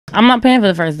I'm not paying for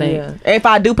the first date. Yeah. If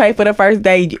I do pay for the first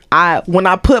date, when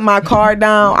I put my card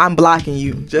down, I'm blocking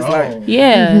you. Just like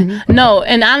No,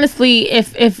 and honestly,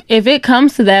 if it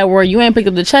comes to that where you ain't picked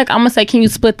up the check, I'm gonna say, can you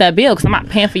split that bill? Because I'm not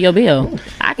paying for your bill.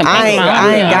 I can.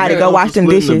 I ain't got it. Go wash them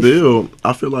dishes. The bill.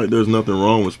 I feel like there's nothing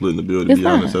wrong with splitting the bill. To be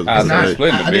honest,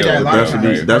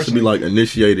 that should be like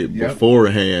initiated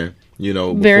beforehand. You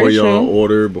know, before y'all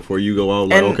order, before you go out,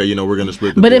 like, okay, you know, we're gonna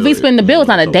split the bill. But if we split the bill, it's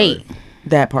not a date.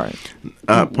 That part.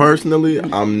 Personally,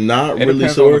 I'm not really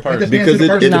sure because it depends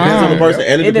on the person,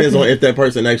 and it depends on if that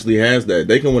person actually has that.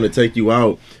 They can want to take you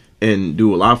out and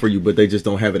do a lot for you, but they just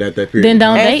don't have it at that period. Then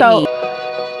don't date me.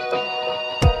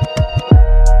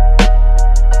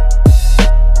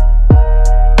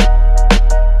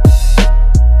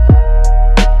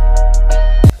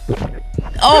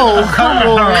 Oh, come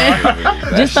on.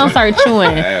 Just don't start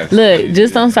chewing. Look,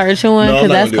 just don't start chewing because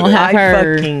that's going to have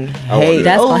her.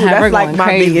 That's going to have her going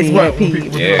crazy. Biggest pet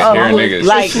peeve.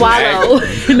 Like swallow.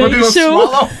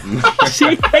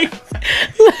 She hates.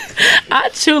 I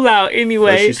chew loud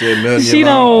anyway. She said she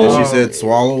don't. She said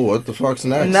swallow. What the fuck's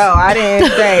next? No, I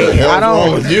didn't say. I don't.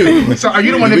 Wrong with you? So are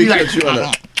you the one that be like?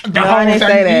 No, I didn't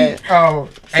say that. Oh,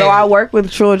 so I work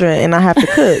with children and I have to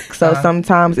cook. So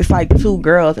sometimes it's like 2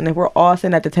 girls, and if we're all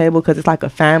sitting at the table because it's like a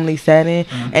family setting,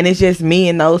 and it's just me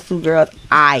and those 2 girls,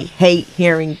 I hate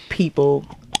hearing people.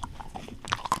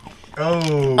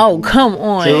 Oh, come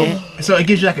on. So it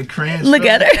gives you like a cringe. Look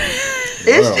at her.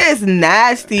 It's just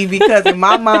nasty because in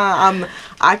my mind,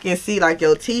 I can see like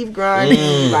your teeth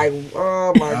grinding. Like,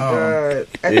 oh my god!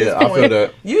 At this point, I feel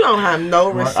that. You don't have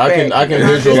no respect. I can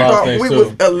visualize things we too.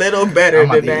 was a little better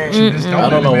than that. I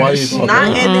don't know why you talking.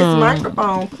 Not in this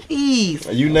microphone, please.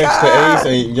 You next to Ace,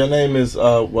 and your name is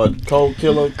what? Cold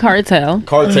Killer. Cartel.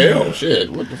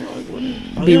 Shit. What the fuck?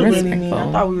 Be respectful.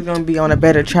 I thought we were gonna be on a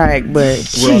better track, but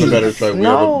we're on a better track.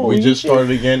 No, we just started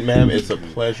again, ma'am. It's a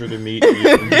pleasure to meet you.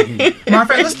 Matter of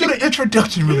fact, let's do the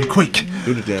introduction really quick.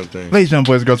 Do the damn thing. Ladies and gentlemen,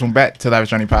 boys and girls, welcome back to Live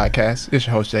Journey Podcast. It's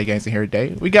your host, Jay Gangster, here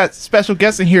today. We got special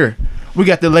guests in here. We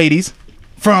got the ladies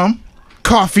from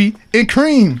Coffee and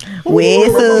Cream.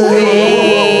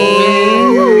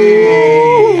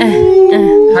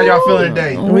 How y'all feeling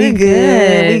today? We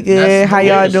good. How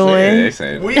y'all doing?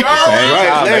 We are.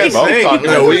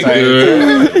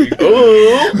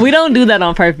 We don't do that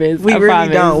on purpose. We really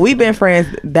don't. We've been friends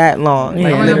that long.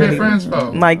 How long have you been friends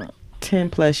for? Like 10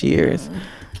 plus years.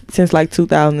 Since like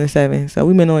 2007. So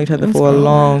we've been knowing each other for a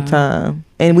long time.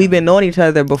 And we've been knowing each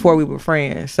other before we were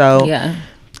friends. So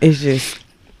it's just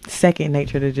second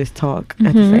nature to just talk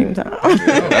at the same time.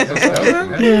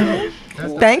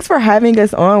 Thanks for having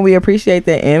us on. We appreciate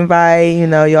the invite. You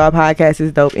know, y'all podcast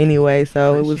is dope anyway.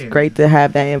 So it was great to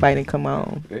have that invite and come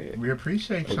on. We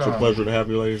appreciate y'all. It's a pleasure to have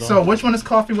you ladies on. So which one is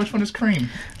coffee? Which one is cream?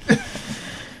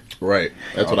 Right.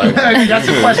 That's what I That's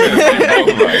the question.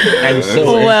 I'm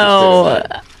so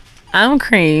interested. I'm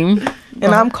cream.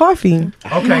 And I'm coffee.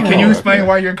 Okay, can you explain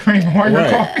why you're cream and why you're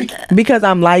coffee? Because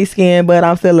I'm light skinned, but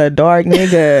I'm still a dark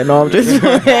nigga. No, I'm just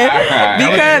because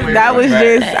that was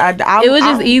just it was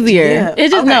just easier. Yeah.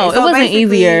 It just it wasn't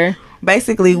easier.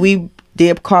 Basically, we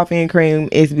did coffee and cream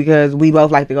is because we both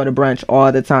like to go to brunch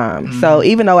all the time. So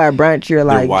even though at brunch you're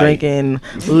like drinking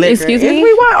liquor, excuse me,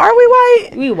 we white? Are we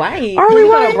white? We white. Are we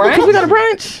white? Because we go to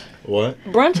brunch. What?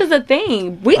 Brunch is a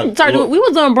thing. We was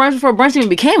doing brunch before brunch even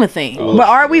became a thing. But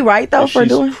are we right though for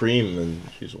doing? She's cream and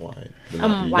she's white.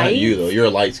 I'm white. Not you though. You're a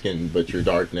light skinned, but you're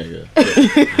dark nigga.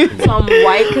 So I'm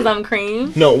white because I'm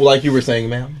cream. No, like you were saying,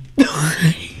 ma'am.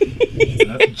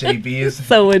 JB is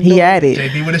so he at it.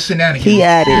 JB with a shenanigans. He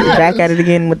at it. Back at it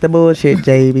again with the bullshit,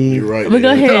 JB. You're right. But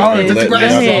go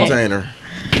ahead.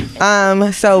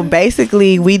 So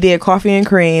basically we did coffee and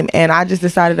cream, and I just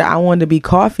decided that I wanted to be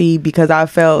coffee because I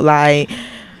felt like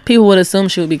people would assume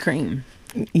she would be cream.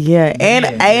 Yeah,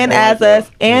 and as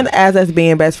us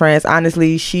being best friends,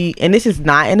 honestly, and this is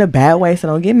not in a bad way, so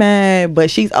don't get mad, but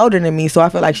she's older than me, so I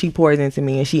feel like she pours into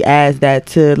me and she adds that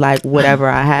to like whatever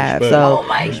I have. So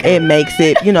it makes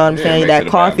it, you know what I'm saying, that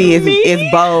coffee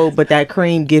is bold, but that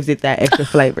cream gives it that extra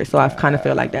flavor. So I kind of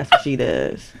feel like that's what she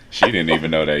does. She didn't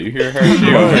even know that. You hear her?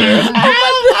 She over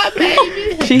there.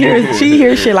 She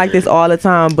hears shit like this all the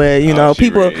time, but you know,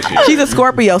 she's a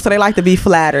Scorpio, so they like to be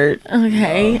flattered.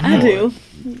 Okay, I do.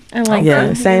 I like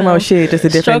that. Same old shit, just a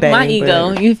different Stroke day. My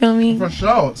ego, you feel me? For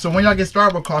sure. So when y'all get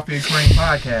started with Coffee and Cream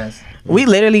podcast, We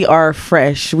literally are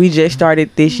fresh. We just started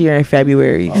this year in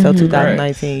February, so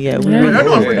 2019. Yeah, we Y'all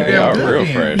doing pretty damn good. Real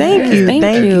fresh. Thank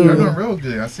you. Y'all doing real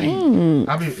good. I see.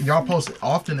 I mean, y'all post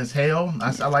often as hell.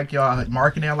 I like y'all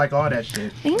marketing. I like all that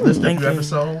shit. Listening to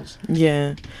episodes.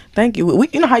 Yeah. Thank you.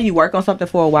 You know how you work on something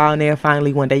for a while and then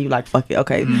finally one day you like, fuck it.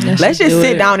 Okay, let's just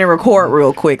sit down and record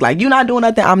real quick. Like, you not doing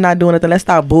nothing, I'm not doing nothing. Let's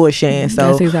stop bullshitting. So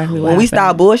that's exactly what when we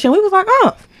stopped bullshitting, we was like,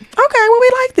 oh, okay, well,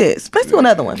 we like this. Let's do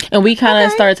another one. And we kind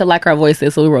of started to like our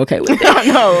voices, so we were okay with it. I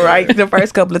know, right? The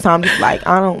first couple of times, it's like,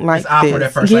 I don't like this.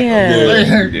 That first,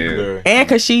 yeah. And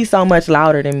because she's so much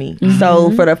louder than me.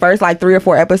 So for the first like 3 or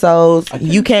 4 episodes,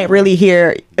 you can't really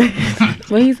hear.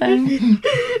 What he saying?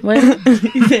 What?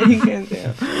 He said he can't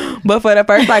tell. But for the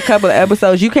first like couple of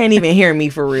episodes, you can't even hear me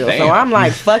for real. So I'm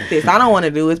like, fuck this. I don't want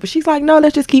to do this. But she's like, no,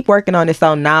 let's just keep working on it.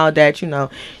 So now that,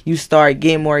 you start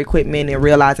getting more equipment and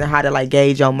realizing how to like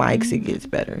gauge your mics, it gets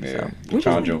better. Yeah. So You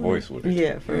found your voice with it.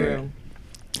 yeah, for real.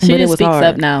 She But it just was speaks hard.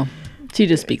 up now. She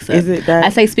just speaks up. Is it that? I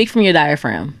say speak from your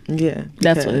diaphragm. Yeah.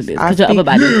 That's what it is. I Because you're up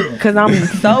about it. Because I'm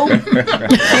so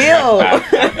chill.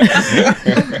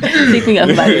 Speak from your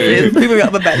upper body. People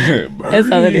up about it.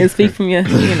 That's all it is. Speak from your,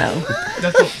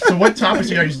 So what topics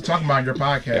are you used to talk about on your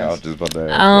podcast? Yeah, I was just about to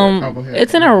ask. Go ahead.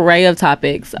 It's an array of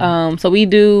topics. So we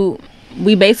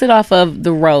base it off of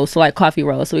the roast, so like coffee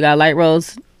roast. So we got light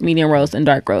roast, medium roast, and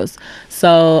dark roast.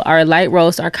 So our light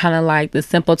roasts are kind of like the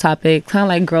simple topics, kind of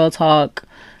like girl talk,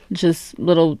 just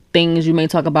little things you may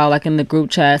talk about like in the group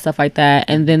chat, stuff like that.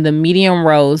 And then the medium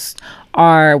roast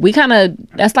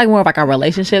that's like more of like our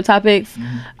relationship topics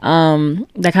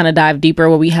that kind of dive deeper,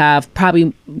 where we have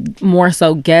probably more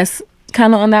so guests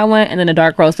kind of on that one. And then the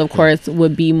dark roast, of course,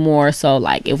 would be more so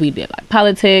like if we did like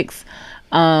politics,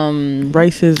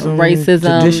 racism,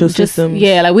 judicial just systems.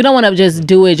 like we don't want to just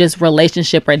do it just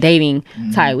relationship or dating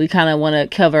type. We kind of want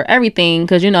to cover everything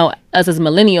because us as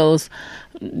millennials,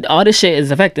 all this shit is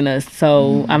affecting us.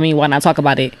 So I mean, why not talk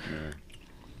about it?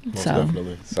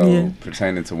 Definitely. So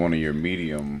pertaining to one of your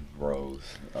medium roles,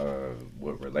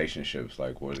 what relationships,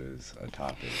 like what is a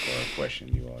topic or a question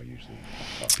you all usually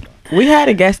talk about? We had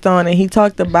a guest on and he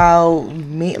talked about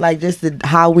me, like just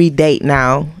how we date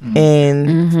now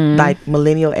and like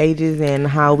millennial ages and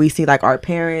how we see like our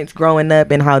parents growing up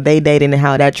and how they dated and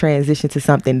how that transitioned to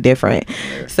something different.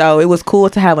 So it was cool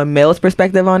to have a male's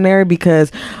perspective on there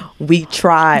because we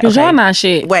tried. Because y'all not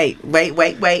shit. Wait. Let's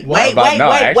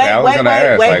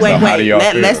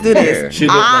do this.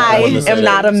 I am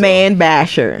not a man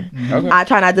basher. I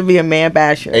try not to be a man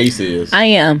basher. Ace is. I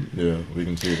am. Yeah, we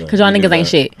can see that. Because y'all niggas ain't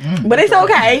shit. But it's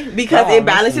okay because it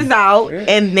balances out.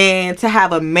 And then to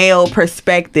have a male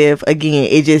perspective, again,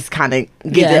 it just kind of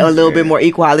gives it a little bit more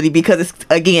equality because it's,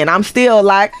 again, I'm still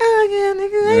like, oh yeah,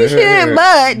 niggas ain't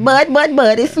shit.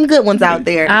 But it's some good ones out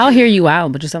there. I'll hear you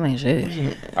out, but you still ain't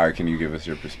shit. All right, can you give us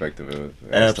your perspective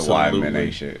as to why men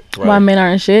ain't shit? Right. Why men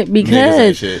aren't shit? Because niggas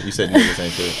ain't shit. You said niggas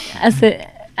ain't shit.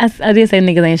 I did say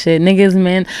niggas ain't shit.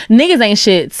 Niggas ain't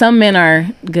shit. Some men are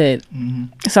good.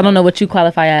 So I don't know what you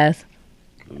qualify as.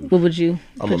 What would you?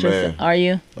 I'm a man. Are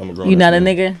you? I'm a grown. You not a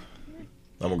nigga?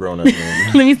 I'm a grown ass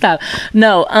man. Let me stop.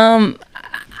 No.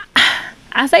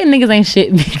 I say niggas ain't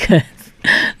shit because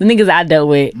the niggas I dealt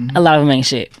with, a lot of them ain't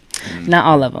shit. Not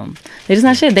all of them. They just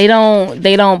not shit. They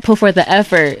don't put forth the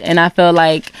effort, and I feel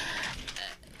like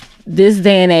this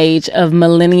day and age of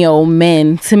millennial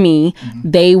men, to me,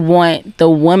 they want the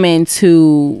woman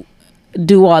to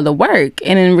do all the work,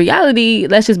 and in reality,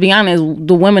 let's just be honest,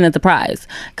 the woman is the prize,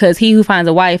 because he who finds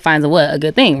a wife finds a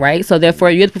good thing, right? So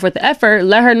therefore, you have to put forth the effort.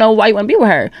 Let her know why you want to be with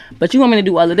her, but you want me to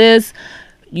do all of this.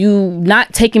 You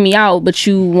not taking me out, but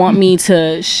you want me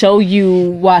to show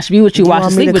you, be with you, watch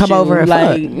and sleep with you. Over and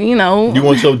like, fuck. You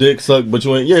want your dick sucked, but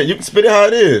you ain't. Yeah, you can spit it how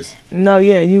it is. No,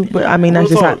 yeah, but I mean, that's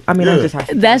just how.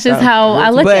 That's just how I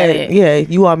look at it. Yeah,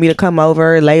 you want me to come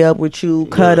over, lay up with you,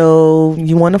 cuddle.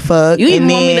 You want to fuck. You even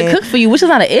want me to cook for you, which is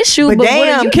not an issue. But damn, what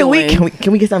are you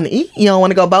can we get something to eat? You don't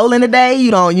want to go bowling today?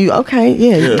 You okay?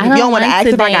 Yeah. You don't want to ask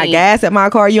if I got gas at my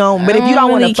car. You don't. But if you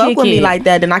don't want to fuck with me like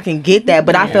that, then I can get that.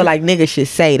 But I feel like niggas should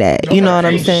say that. You know what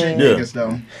I'm saying?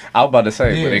 I was about to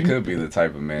say, but it could be the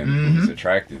type of man who's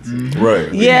attracted to.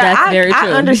 Right. Yeah, that's very true.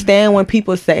 I understand when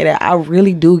people say that. I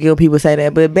really do get when people say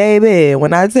that. But baby,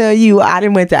 when I tell you, I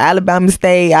didn't went to Alabama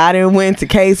State, I didn't went to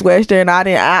Case Western,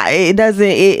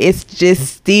 it's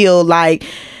just still like,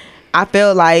 I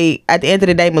feel like at the end of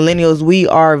the day, millennials, we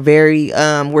are very,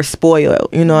 we're spoiled.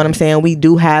 You know what I'm saying? We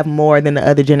do have more than the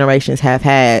other generations have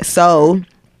had. So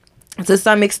to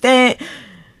some extent,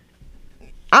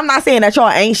 I'm not saying that y'all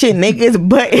ain't shit niggas,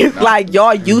 but it's like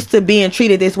y'all used to being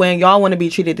treated this way and y'all want to be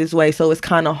treated this way. So it's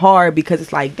kind of hard because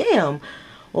it's like, damn,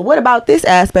 well, what about this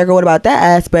aspect or what about that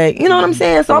aspect? You know what I'm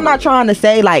saying? So I'm not trying to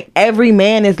say like every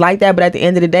man is like that, but at the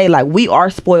end of the day, like we are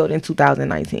spoiled in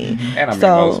 2019. And I mean,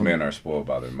 most men are spoiled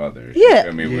by their mothers. Yeah.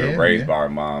 I mean, we were raised by our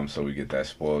moms, so we get that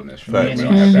spoiledness from them. We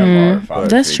don't have that father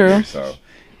That's figure, true. So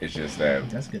it's just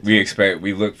that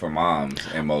we look for moms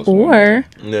in most Or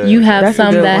women. you have That's a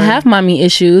some good that one. have mommy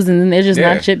issues, and then they're just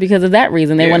Yeah. not shit because of that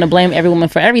reason. They want to blame every woman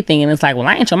for everything, and it's like, well,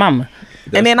 I ain't your mama.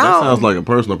 And then that I'll- sounds like a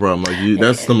personal problem. Like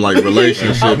that's some like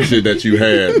relationship shit that you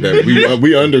had. That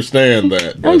we understand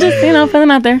that. I'm just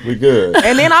feeling out there. We good.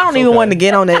 And then I don't even want to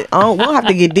get on it. We don't have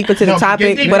to get deep into the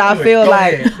topic, get deep but I into it. feel Go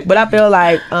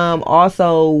like, ahead.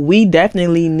 also we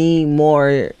definitely need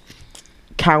more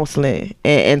counseling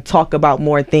and talk about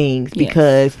more things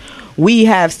because we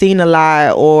have seen a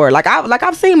lot, or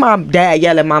I've seen my dad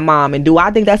yell at my mom, and do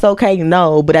I think that's okay?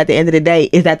 No, but at the end of the day,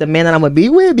 is that the man that I'm gonna be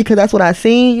with because that's what I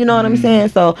seen? You know what I'm saying?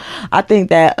 So I think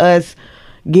that us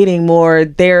getting more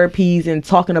therapies and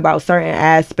talking about certain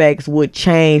aspects would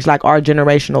change like our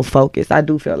generational focus. I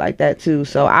do feel like that too.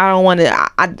 So I don't want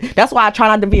to. That's why I try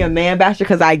not to be a man basher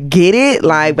because I get it.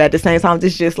 Like, but at the same time,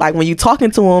 it's just like when you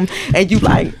talking to him and you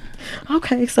like,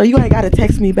 okay, so you ain't gotta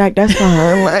text me back. That's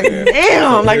fine. Like,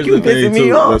 damn, like Here's you the thing, pissing me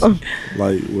too. off.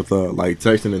 Like with like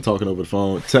texting and talking over the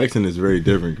phone. Texting is very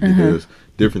different because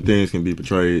different things can be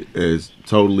portrayed as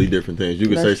totally different things. You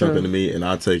can That's say something true. to me and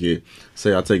I take it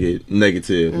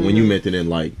negative when you meant it in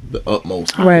like the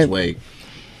utmost Right. highest way.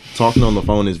 Talking on the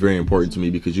phone is very important to me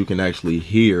because you can actually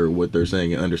hear what they're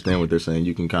saying and understand what they're saying.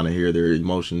 You can kind of hear their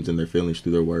emotions and their feelings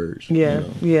through their words. Yeah, you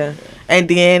know? yeah. And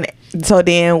then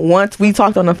once we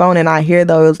talked on the phone and I hear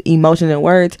those emotions and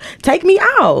words, take me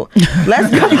out.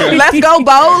 Let's go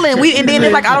bowling. And then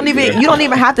it's like you don't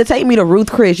even have to take me to Ruth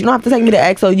Chris. You don't have to take me to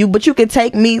XOU, but you can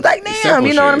take me like damn. Simple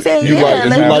You know what I'm shit. saying? You yeah,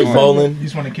 like let's- bowling? You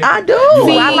just want to kick I it? do.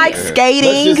 I like Let's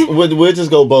skating. just we'll just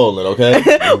go bowling, okay?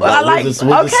 I we'll just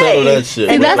settle that shit.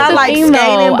 And then that's I the like thing,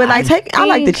 skating, though. but I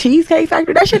like the Cheesecake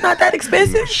Factory. That shit not that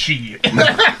expensive. Shit.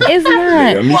 It's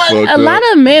not. Yeah, me fucked A lot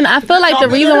up. of men, I feel like the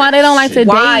reason why they don't like to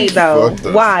Why date. though? Fucked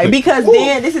up. Why? Because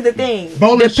then this is the thing.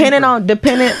 Bowling's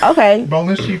Okay.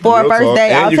 Bowling's cheaper. For a Real first talk.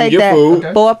 date, And I'll you can take get that. food.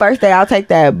 Okay. For a first date, I'll take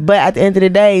that. But at the end of the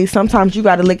day, sometimes you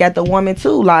got to look at the woman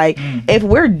too. Like, if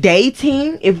we're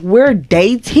dating,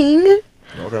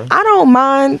 Okay. I don't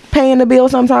mind paying the bill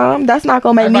sometimes. That's not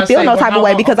going to make I'm me about to feel say, no but type of how-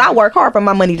 way because I work hard for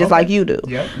my money just like you do.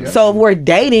 Yep. So if we're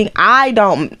dating, I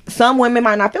don't. Some women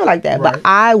might not feel like that, Right. but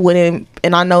I wouldn't.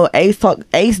 And I know Ace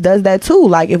does that too.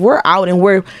 Like if we're out and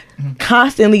we're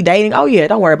constantly dating, oh yeah,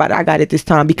 don't worry about it. I got it this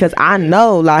time because I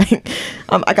know, like,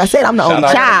 like I said, I'm the only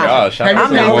child. Shout Have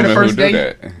out you to ever the been women the who first do date?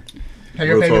 that. Have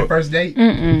you ever paid for the first date?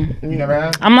 You never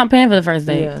have? I'm not paying for the first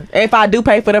date. Yeah. If I do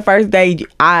pay for the first date,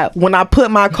 when I put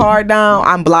my card down,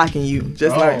 I'm blocking you.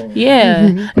 Just like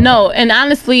Yeah. No, and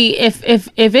honestly, if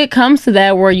it comes to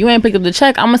that where you ain't picked up the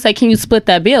check, I'm gonna say, can you split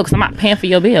that bill? Because I'm not paying for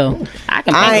your bill. I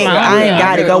can pay for my own I ain't bill.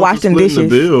 got it. Go wash them Splitting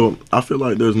dishes. the bill, I feel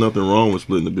like there's nothing wrong with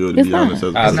splitting the bill. To It's be not. honest,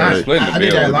 as I was a not date. splitting the I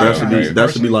did bill. that a lot of times. That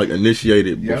should be like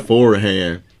initiated Yep.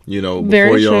 beforehand. You know, Very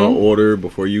before y'all true. order,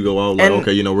 before you go out. Like, And-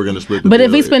 okay, we're gonna split the But bill.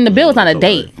 if we spend the bill, it's not a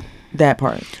date. that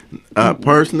part.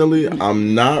 Personally,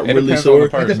 I'm not It really depends on sure the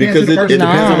person. because it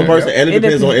depends on the person, and it It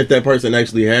depends on depends. if that person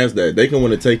actually has that. They can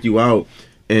want to take you out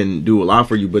and do a lot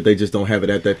for you, but they just don't have it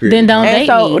at that period. Then don't And date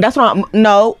so me. that's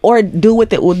what or do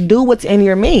what's in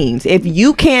your means. If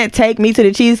you can't take me to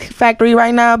the cheese factory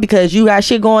right now because you got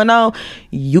shit going on,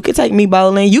 you can take me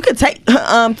bowling. You can take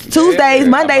Tuesdays,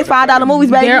 Mondays, $5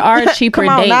 movies, baby. There are cheaper Come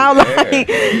on dates. now, like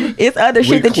it's other We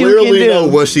shit that you can clearly know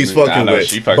do. what she's fucking I know with: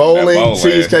 she fucking bowling, with that bowling.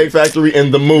 Cheesecake Factory,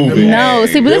 and the movie. No,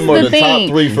 see, but this Them are is the the top thing.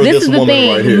 three for This this is the woman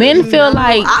right thing. here. Men feel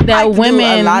like I that like to do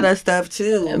women. a lot of stuff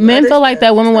too. Men Other feel like stuff.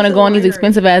 that women want to Stuff go on these like-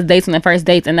 expensive ass dates on their first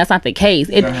dates, and that's not the case.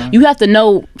 You have to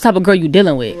know what type of girl you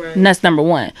dealing with, and that's number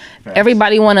one.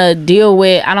 Everybody want to deal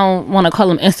with. I don't want to call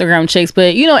them Instagram chicks,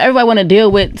 but everybody want to deal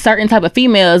with certain type of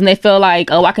females, and they feel like,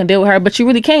 oh, I can deal with her, but you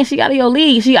really can't. She out of your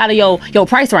league. She out of your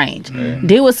price range.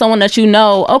 Deal with someone that you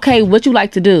know. Okay, what you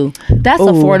like to do? That's Ooh,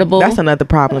 affordable. That's another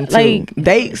problem too. Like-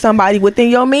 Date somebody within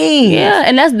your means. yeah,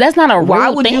 and that's not a real Why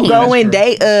would thing. you go and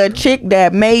date a chick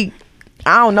that make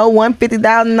I don't know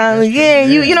 $150,000? Yeah,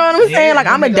 you know what I'm saying? Like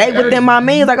I'm a date within my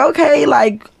means. Like okay,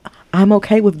 like I'm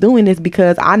okay with doing this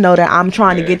because I know that I'm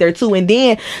trying to get there too. And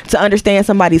then to understand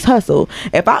somebody's hustle.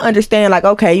 If I understand like,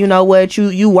 okay, you know what,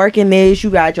 you working this, you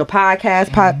got your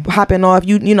podcast popping off,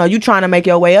 you trying to make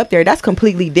your way up there. That's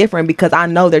completely different because I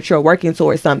know that you're working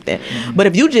towards something. But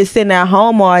if you just sitting at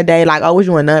home all day, like, oh, what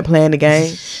you want, not playing the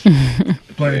game?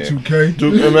 Playing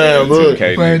 2K. Man, look.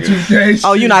 2K Playing niggas. 2K.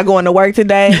 Oh, you not going to work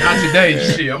today? Not today.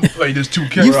 Shit, I'm gonna play this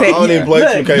 2K. You Bro, said I don't even play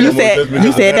 2K no more just because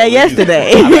you said that of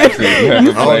yesterday.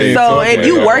 So if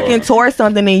you working towards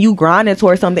something and you grinding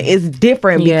towards something, it's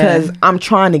different because I'm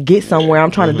trying to get somewhere.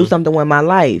 I'm trying to do something with my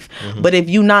life. But if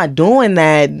you not doing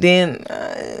that, then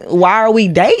why are we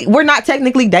dating? We're not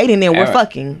technically dating, then we're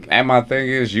fucking. And my thing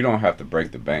is, you don't have to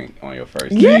break the bank on your first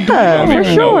date. Yeah, you don't for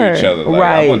even know each sure. other. Like,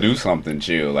 Right. I'm gonna do something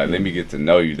chill. Like, let me get to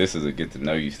know you. This is a get to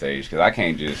know you stage because I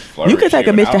can't just flirt. You can take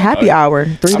a bitch to happy hour,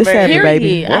 3 to 7, Period.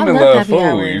 baby. I Women love love happy food,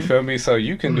 hour. you feel me? So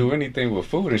you can do anything with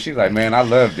food. And she's like, man, I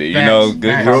loved it. You Facts. know,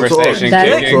 good Facts. conversation, That's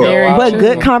kicking, very go out. But true.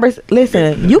 good conversation.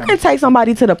 Listen, you can take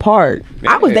somebody to the park.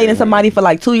 I was dating somebody for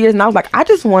like 2 years, and I was like, I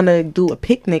just want to do a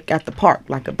picnic at the park,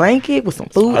 like a blanket with some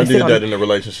food. I and sit did on that the- in a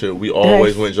relationship. We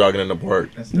always went jogging in the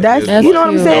park. That's It's you know what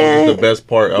I'm cute. That saying. was the best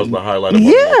part. That was the highlight of my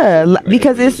life. Yeah,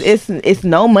 because it's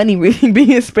no money really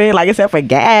being spent, like except for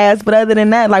gas. But other than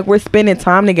that, like we're spending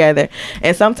time together,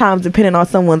 and sometimes depending on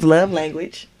someone's love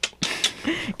language,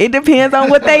 it depends on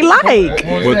what they like.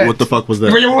 What the fuck was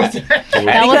that?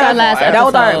 That was our last That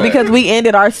was our episode. because we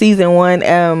ended our season 1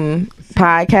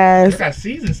 podcast. got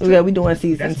seasons too. Yeah, we doing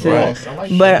season That's 2. gross. I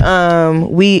like But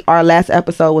our last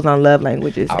episode was on love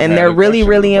languages, I've and had they're a really question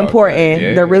really about important. that.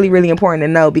 Yeah. They're really really important to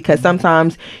know because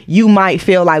sometimes you might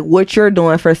feel like what you're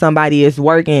doing for somebody is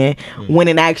working, when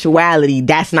in actuality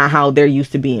that's not how they're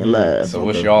used to being loved. So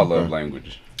what's y'all love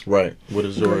language? Right. What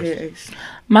is yours?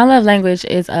 My love language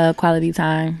is quality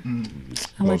time.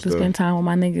 I like Most to of. spend time with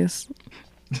my niggas.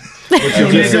 But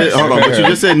you just said, hold on. But you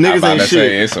just said I'm niggas about ain't to say,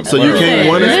 shit. it's a So you plural. can't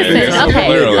want Listen, to. it's Listen, a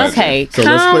plural. okay. So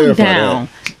let's Calm clarify down.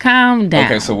 Calm down.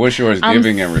 Okay, so what's yours, I'm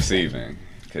giving and receiving?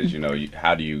 Because, you know,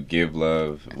 how do you give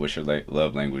love? What's your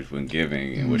love language when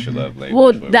giving? And what's your love language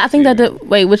Well, when I think that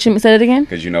wait, what you said it again?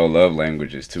 Because, you know, love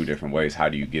language is 2 different ways. How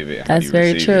do you give it? How That's do you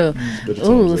very receive true. it? Spit it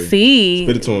to him, Ooh, Z. see.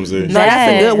 Spit it to him, Z. No,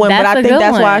 that's a good one, but That's I a think good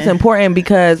that's why it's one. important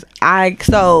because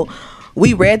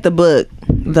we read the book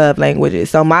Love Languages.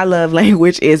 So my love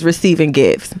language is receiving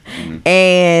gifts.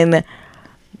 And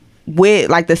with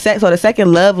like the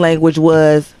second love language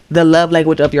was the love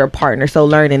language of your partner. So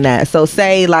learning that. So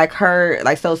say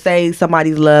say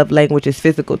somebody's love language is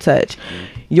physical touch.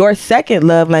 Your second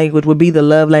love language would be the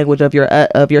love language of your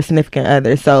significant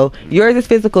other. So yours is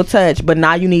physical touch, but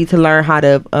now you need to learn how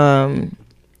to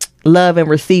love and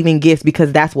receiving gifts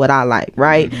because that's what I like,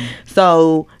 right?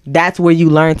 So that's where you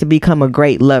learn to become a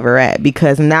great lover at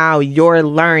because now you're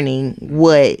learning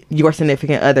what your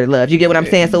significant other loves. You get what I'm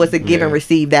saying? So it's a give and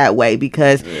receive that way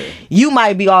because you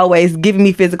might be always giving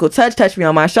me physical touch me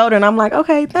on my shoulder, and I'm like,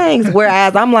 okay, thanks.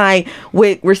 Whereas I'm like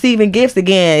with receiving gifts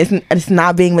again, it's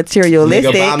not being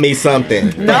materialistic. Nigga, buy me something.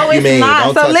 No, Fuck you it's mean? not.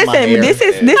 Don't So touch my listen, hair. this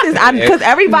is because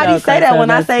everybody No, say that when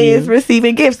I that's say cute. it's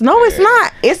receiving gifts. No, it's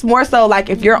not. It's more so like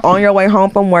if you're on your way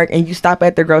home from work and you stop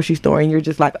at the grocery store and you're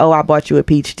just like, oh, I bought you a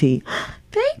peach tea.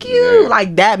 Thank you. Yeah.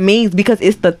 Like that means because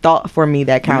it's the thought for me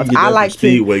that counts. You get I that like from to.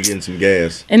 Speedway getting some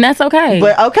gas. And that's okay.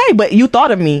 But you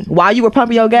thought of me while you were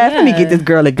pumping your gas. Let me Yeah. get this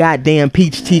girl a goddamn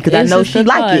peach tea because I It's know just she the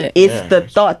like thought. it. It's the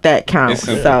thought that counts. It's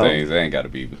simple So things. They ain't got to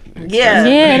be. yeah.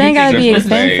 yeah, it ain't gotta be Simple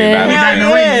things.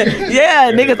 expensive.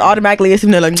 Yeah, niggas automatically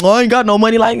assume they're like, oh, I ain't got no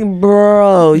money. Like,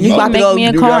 bro, you about to make go. me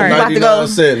a You card. about to go. 99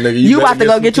 cent, nigga. You better about to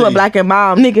go some get you a tea. black and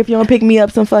mild, nigga. If you don't pick me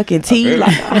up some fucking tea, like,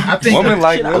 I think Women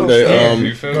like little Okay, shit.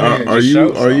 You feel me? are Just you show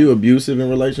are something. you abusive in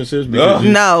relationships? Because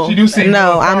no, She do seem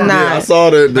no, real I'm hard. yeah, I not. saw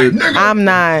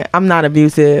the I'm not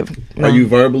abusive. No. Are you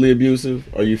verbally abusive?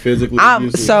 Are you physically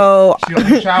abusive? So She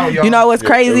only child, y'all. you know what's Yeah,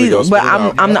 there we crazy, go. but Spit it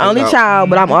out. I'm the Spit it only out. child,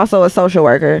 but I'm also a social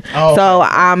worker. Oh, So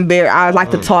I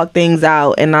like to talk things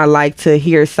out, and I like to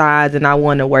hear sides, and I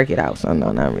want to work it out. So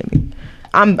no, not really.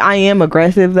 I am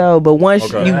aggressive though, but once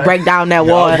Okay. you break down that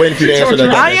Yeah, I wall, was waiting for you to answer that.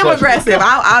 I am aggressive.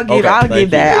 I'll give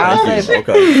that. I'll say that.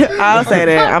 Okay. I'll say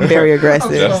that. I'm very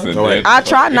aggressive. Justin, All right. I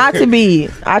try not to be.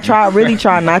 Really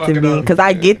try not to be, because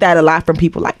I get that a lot from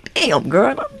people. Like, damn,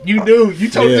 girl. You do. You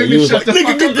told Yeah, them you to was shut like, the nigga,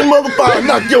 fuck get the motherfucker,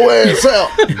 knock your ass out,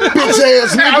 bitch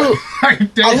ass nigga.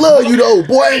 I love you though,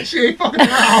 boy. She ain't fucking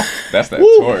around. That's that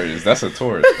Woo. Taurus. That's a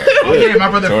Taurus. Oh yeah, my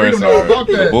brother Taurus Freedom know are about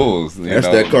the that. bulls. you That's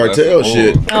know, that cartel the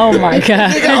shit. bulls. Oh my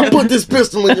god. Nigga, I'll put this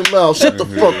pistol in your mouth. Shut the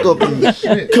fuck up and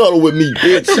cuddle with me,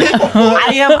 bitch.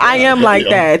 I am like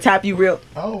that. Tap you real.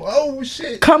 Oh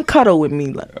shit. Come cuddle with me.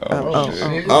 Like,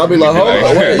 shit. I'll be like, hold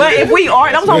on, wait. But if we are,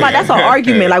 I'm talking about that's an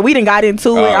argument. Like, we done got into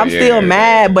it. Oh, I'm yeah, still yeah,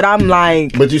 mad, but I'm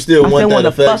like, But you still I want still that want to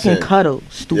affection. fucking cuddle.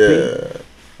 Stupid. Yeah.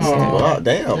 Well,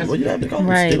 damn. Well, you have to call me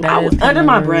Right. stupid. that I was is under kinda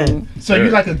my rude. breath. So you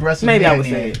like aggressive? Maybe I would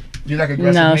man say then. it. You like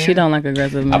aggressive No, men? she don't like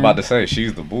aggressive men. I'm about to say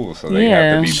she's the bull, so they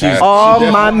Yeah. have to be passive. All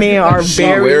my men are She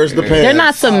very. wears the pants. They're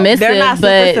not submissive, They're not super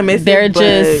but submissive, they're but-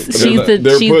 just she's They're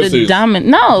the pussies. dominant.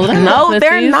 No, No,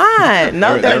 they're not.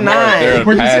 No, they're not. They're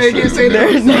What you say again? passive. Say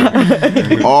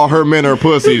that. All her men are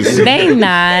pussies. They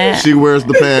not She wears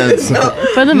the pants.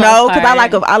 for the most No, part.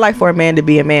 because I like for a man to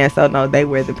be a man, so no, they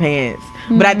wear the pants.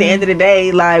 But at the end of the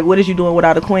day, like, what is you doing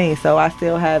without a queen? So I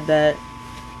still have that.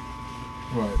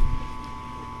 What?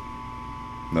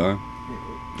 No.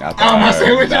 I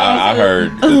I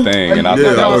heard the thing, and I Yeah,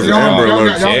 thought that was y'all- Amber y'all-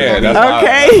 Alert. y'all- Yeah, y'all- that's why-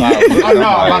 Okay. that's why Oh I no!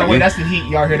 was By the way, like, that's the heat.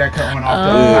 Y'all hear that coming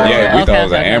off the. yeah, we Okay, thought it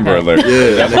was an okay, Amber okay. Alert.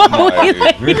 Yeah.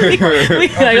 That's we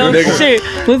like, oh Nigga. shit,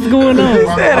 what's going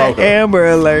on? Said an Amber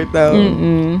Alert though.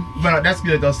 Mm-mm. But that's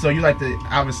good though. So you like to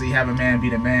obviously have a man be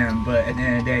the man, but at the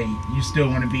end of the day, you still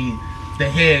want to be the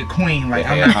head queen. Like,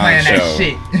 I'm not Head playing that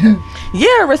honcho. shit.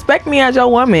 Yeah, respect me as your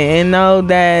woman and know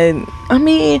that. I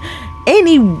mean,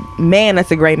 any man that's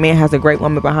a great man has a great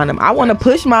woman behind him. I want to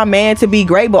push my man to be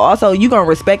great, but also you gonna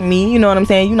respect me. You know what I'm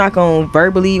saying? You're not gonna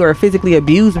verbally or physically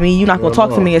abuse me. You're not gonna talk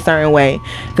to me a certain way.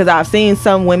 Because I've seen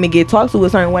some women get talked to a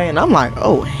certain way, and I'm like,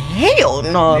 oh hell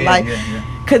no, like. Yeah.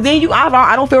 Cause then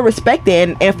I don't feel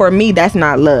respected, and for me that's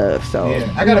not love. So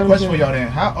Yeah. I got a question for y'all then.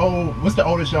 How old? What's the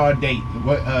oldest y'all date?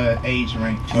 What age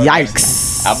range?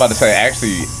 Yikes! I was about to say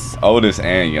actually oldest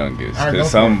and youngest, All right,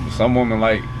 because go some women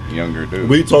like younger dudes.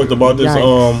 We talked about this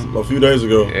Yikes. a few days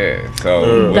ago. Yeah.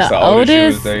 So what's The the oldest you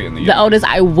oldest, would date and the oldest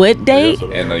I would date.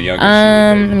 and the youngest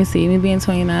Let you would me see. Me being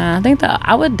 29, I think that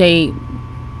I would date.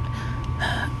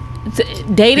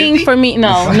 Dating 50? for me,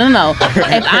 no.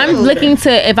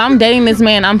 If I'm dating this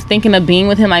man, I'm thinking of being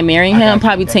with him, like marrying him,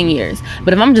 probably 10 years.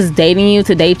 But if I'm just dating you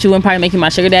to date you and probably make you my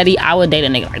sugar daddy, I would date a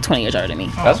nigga like 20 years older than me.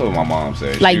 That's what my mom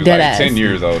said. She Like was dead ass. 10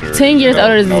 years older. 10 years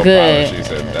older is no good. problem. She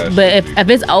said that But should if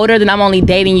it's older, then I'm only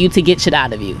dating you to get shit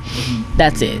out of you.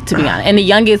 That's it, to be honest. And the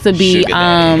youngest would be, Sugar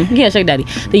daddy. yeah, sugar daddy.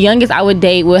 The youngest I would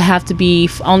date would have to be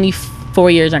only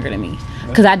 4 years younger than me.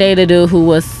 Because I dated a dude who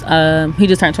was, he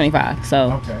just turned 25.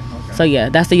 So, Okay. so yeah,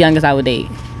 that's the youngest I would date.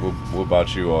 What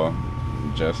about you all,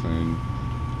 Justin?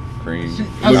 Cream.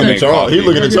 Looking at y'all. He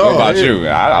looking at y'all. What about you?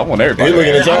 I want everybody. He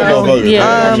looking at y'all, motherfuckers.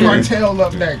 Yeah. Cartel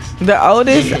up next. The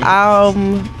oldest,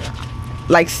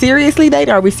 like seriously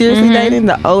dating? Are we seriously dating?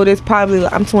 The oldest, probably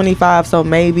I'm 25, so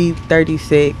maybe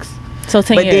 36. So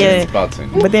 10 But years. then- It's about 10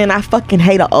 years. But then I fucking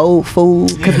hate an old fool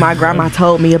because my grandma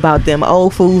told me about them.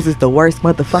 Old fools is the worst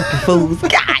motherfucking fools.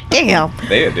 God damn.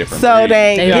 They a different So breed.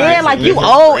 they, They yeah, are. like you Different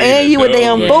old breed, and you a dude.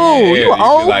 damn Yeah, fool. yeah, You you an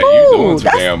old like, you doing fool. too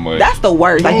damn much. That's the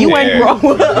worst. Like you ain't Yeah.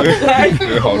 grown up. Like,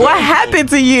 Hold what on. happened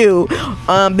to you?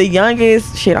 The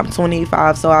youngest, shit, I'm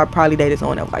 25, so I probably dated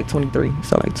someone that was like 23.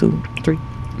 So like 2, 3.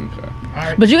 Okay.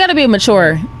 But you got to be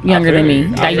mature younger than me. I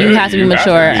Like feel you have to be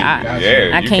mature.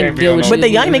 Yeah, I you can't be deal on with no- you. But the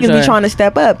young niggas be Sure. trying to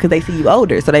step up because they see you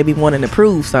older, so they be wanting to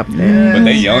prove something. But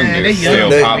they young Yeah, they as young. still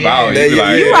They- pop out. they- You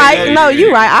like, You right. No,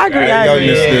 you right. I agree. That I agree.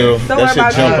 youngest still. Don't That worry shit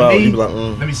about jump me. out. You be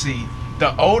like, Let me see.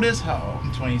 The oldest, how old?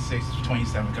 I'm 26,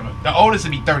 27 coming. The oldest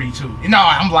would be 32. No,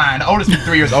 I'm lying. The oldest would be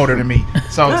 3 years older than me.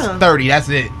 So it's 30. That's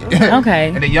it. Okay.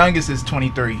 And the youngest is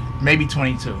 23, maybe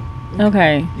 22.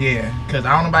 Okay. Yeah, because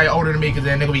I don't know nobody older than me, because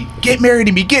then they'll be, get married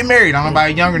to me, get married. I don't know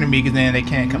nobody younger than me, because then they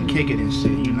can't come kick it and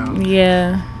shit, you know.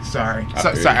 Yeah. Sorry. I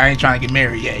feel Sorry, you. I ain't trying to get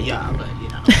married yet, y'all, but, you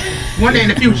know. One day in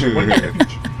the future. One day in the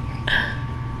future.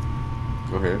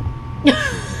 Go ahead.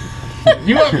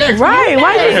 You up next. Right.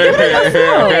 Why you skipping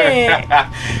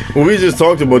yourself? well, we just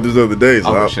talked about this the other day. So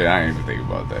Oh I, shit, I ain't even think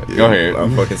about that. yeah, Go ahead. I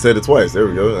fucking said it twice. There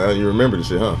we go. Now you remember the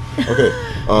shit, huh? Okay.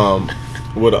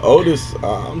 Well, the oldest,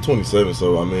 I'm 27,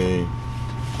 so I mean,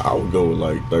 I would go with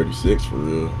like 36 for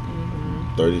real.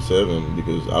 37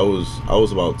 because I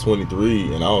was about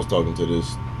 23 and I was talking to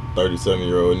this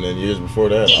 37-year-old, and then years before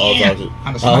that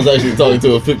I was actually talking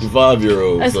to a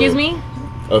 55-year-old. Excuse me?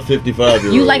 A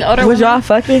 55-year-old. You like older Was women? y'all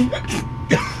fucking?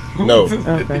 No.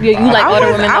 Okay. You like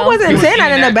older women? I though? wasn't saying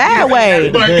that in a bad way.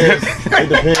 It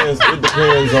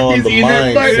depends on He's the eating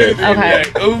that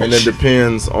mindset. Okay. And it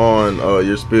depends on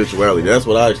your spirituality. That's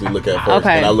what I actually look at first.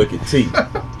 Okay. And I look at teeth.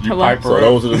 You Hello? pipe So her up.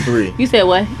 those are the three. You said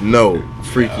what? No,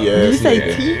 freaky ass. you say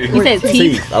nigga. teeth? You said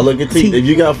teeth? I look at teeth. If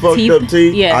you got fucked Teeth? up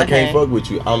teeth, Yeah, I okay. can't fuck with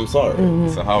you. I'm sorry.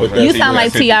 So how But is that? You She sound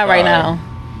like at T.I. right 55? now.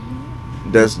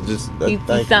 That's just. You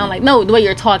thank sound like, no, the way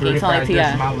you're talking, 3 you to sound 5 like years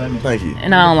is T.I. my limit. Thank you.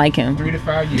 And I don't like him. 3 to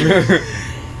 5 years.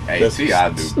 Hey, That's- T.I.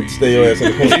 do be. Stay your ass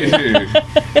in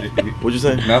the What'd you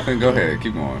say? Nothing. Go ahead.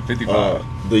 Keep going. 55.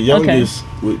 The youngest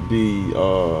would be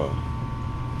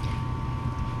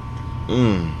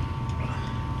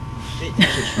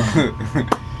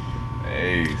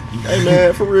Hey. Hey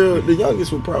man, for real, the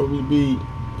youngest would probably be.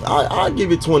 I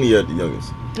give it 20 at the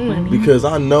youngest. because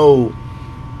I know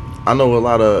a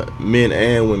lot of men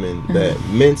and women that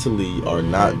mentally are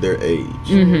not their age.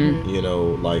 You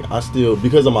know, like I still,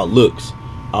 because of my looks,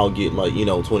 I'll get like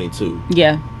 22.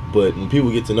 Yeah. But when people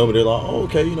get to know me, they're like, oh,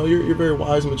 okay, you're very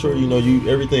wise and mature.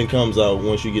 Everything comes out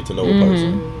once you get to know a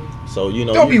person. So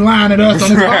don't be lying at us on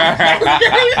this podcast.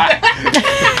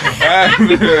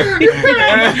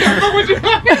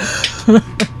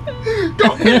 Go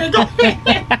ahead.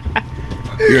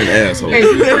 You're an asshole.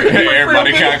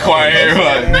 Everybody got quiet.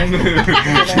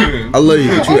 I love you,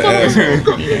 but you're an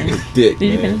asshole. Dick.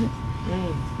 Did you finish it?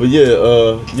 But yeah,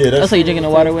 that's. Oh, so you're drinking the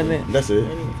water with it? That's it.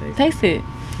 Taste it.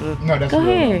 No, that's Go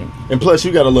ahead. And plus,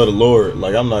 you gotta love the Lord.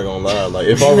 Like, I'm not gonna lie. Like,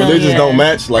 if our religions don't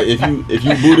match, like if you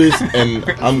Buddhist and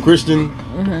I'm Christian,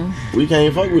 we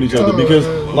can't fuck with each other because,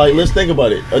 like, let's think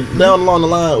about it. Down along the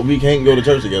line, we can't go to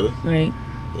church together. Right.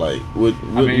 Like,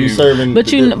 we serving. But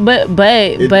that's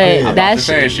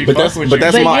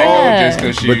my own.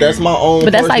 But that's my own.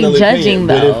 But that's like judging, opinion.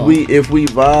 though. But if we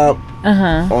vibe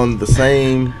on the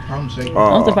same, I'm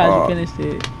surprised you finished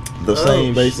it. The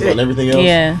same basis on everything else.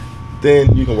 Yeah.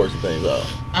 Then you can work some things out.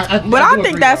 But I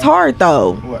think that's hard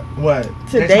though. What?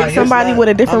 To date somebody with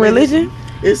a different religion?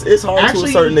 It's hard to a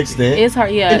certain extent. It's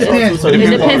hard, yeah. It depends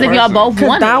if y'all both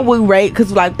want it. Now we rate,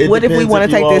 because like, what if we want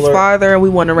to take this farther and we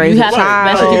want to raise a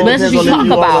child? That's what you talk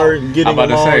about. I'm about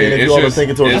to say,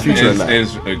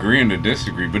 it's agreeing to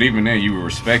disagree. But even then, you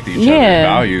respect each other's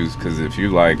values. Because if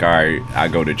you like, all right, I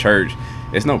go to church,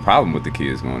 it's no problem with the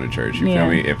kids going to church. You feel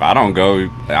me? If I don't go,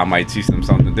 I might teach them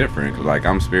something different. Cause like,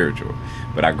 I'm spiritual.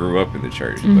 But I grew up in the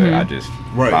church, but I just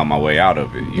found my way out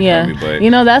of it. You feel me? But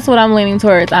that's what I'm leaning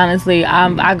towards. Honestly,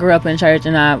 I grew up in church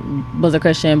and I was a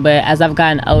Christian, but as I've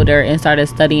gotten older and started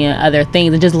studying other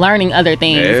things and just learning other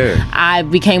things, I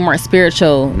became more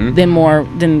spiritual than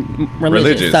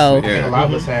religious. So a lot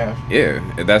of us have. Yeah,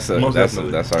 that's our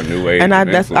new age. And I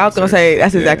was gonna say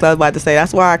that's exactly what I was about to say.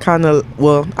 That's why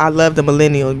I love the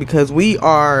millennials, because we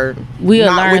are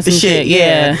not with the shit.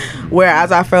 Yeah.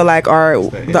 Whereas I feel like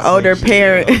the older parents.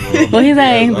 What he's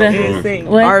saying?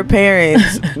 Our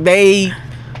parents, they,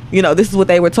 this is what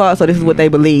they were taught, so this is what they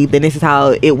believed, and this is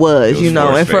how it was,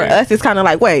 And for us, it's kind of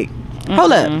like, wait,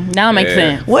 hold up. Now it makes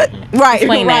sense. What? Right.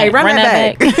 Run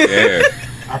that back. Yeah.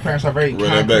 Our parents are very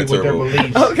concrete with their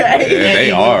beliefs. Okay. Yeah,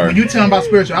 they are. When you tell them about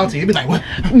spirituality, it'd be like, what?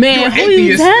 Man, who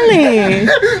you telling?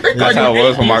 That's how it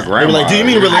was with my grandma. Like, do you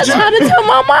mean religion? I tried to tell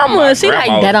my mama. She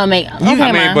like, that don't make.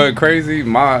 Okay, but crazy.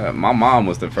 My mom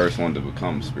was the first one to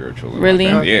become spiritual. Really?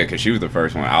 Yeah, because she was the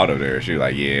first one out of there. She was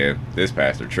like, yeah, this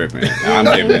pastor tripping. I'm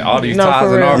giving all these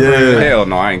tithes and offerings. Hell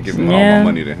no, I ain't giving all my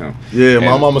money to him. Yeah,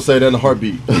 my mama say that in a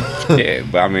heartbeat. Yeah,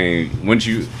 but I mean,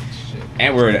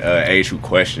 and we're at an age who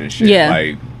question shit. Yeah.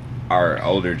 Like, our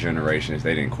older generations,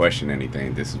 they didn't question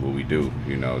anything. This is what we do.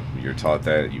 You're taught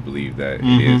that, you believe that,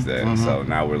 it is that. So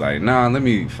now we're like, nah, let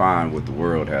me find what the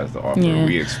world has to offer. Yeah.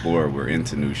 We explore, we're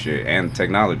into new shit and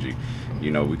technology.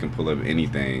 We can pull up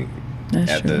anything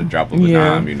at the drop of a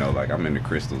dime. Like, I'm into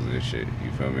crystals and shit.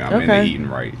 You feel me? I'm into eating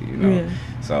right,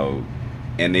 So,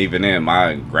 and even then,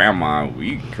 my grandma,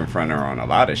 we confront her on a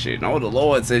lot of shit. No, the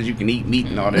Lord says you can eat meat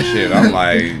and all that shit. I'm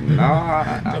like,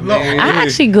 nah. I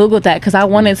actually Googled that because I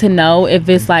wanted to know if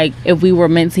it's like, if we were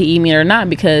meant to eat meat or not.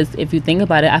 Because if you think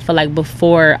about it, I feel like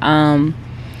before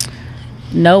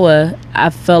Noah, I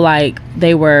feel like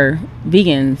they were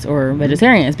vegans or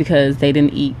vegetarians because they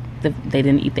didn't eat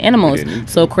the animals.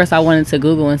 So of course I wanted to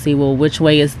Google and see, well, which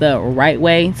way is the right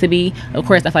way to be. Of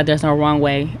course I feel like there's no wrong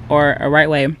way or a right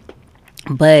way.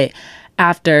 But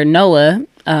after Noah's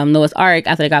ark,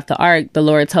 after they got off the ark, the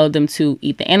Lord told them to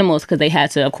eat the animals because they had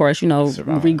to, of course,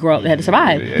 regrow. They had to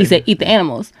survive. Yeah. He said, eat the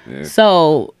animals. Yeah.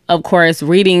 So, of course,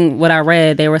 reading what I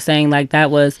read, they were saying like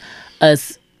that was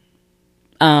us.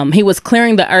 He was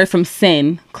clearing the earth from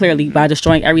sin, clearly, by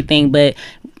destroying everything. But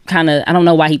kind of, I don't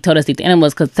know why he told us to eat the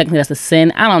animals, because technically that's a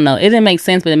sin. I don't know. It didn't make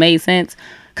sense, but it made sense.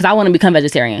 Because I want to become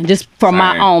vegetarian just for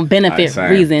my own benefit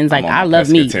reasons. Like, I love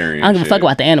meat. I don't give a fuck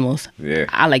about the animals. Yeah,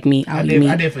 I like meat. I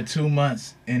did for 2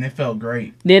 months and it felt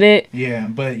great. Did it? Yeah,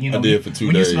 but I did for 2 days.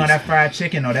 When you smell that fried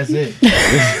chicken, that's it.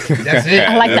 That's it.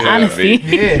 I like the honesty.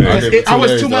 Yeah, I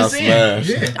was 2 months in.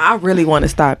 Yeah. I really want to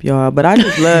stop y'all, but I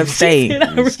just love steak.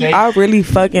 I really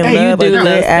fucking love a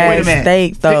good ass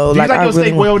steak though. Do you like your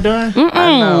steak well done?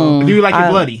 I know. Do you like it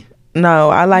bloody? No,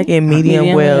 I like it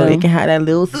medium well. It can have that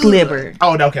little sliver.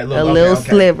 Oh, okay. Little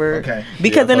sliver. Okay.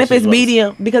 Because then if it's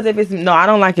medium, I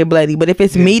don't like it bloody. But if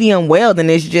it's medium well, then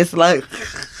it's just like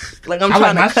Like I'm I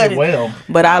trying like my to cut shit it. well.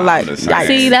 But I like.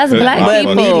 See, that's black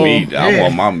people. I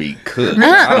want my meat cooked. See,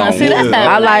 that's that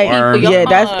I like. black people.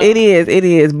 Yeah, it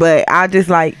is. But I just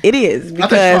like it is I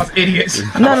because thought idiots.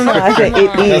 no. I said it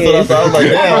That's what I is. thought. I was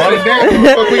like, damn, why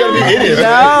the fuck we gotta be idiots?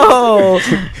 No,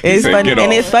 it's said, funny, "Get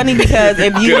and off." it's funny because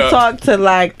if you Get up. talk to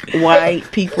like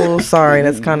white people, sorry,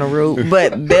 that's kind of rude,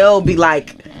 but they'll be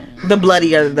like, the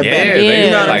bloodier the better. they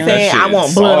You know what like I'm that saying? shit I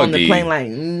want blood on the soggy. plane. Like,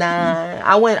 nah.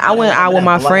 I went out with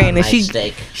my friend, and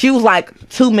she was like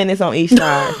 2 minutes on each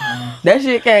side. That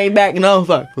shit came back, and I was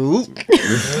like, oop.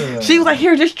 She was like,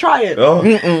 here, just try it. Oh.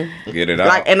 Get it out.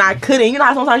 Like, and I couldn't. You know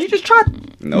how sometimes you just try.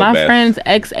 No My bad. friend's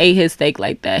ex ate his steak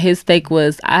like that. His steak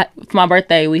was for my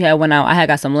birthday. We had went out. I had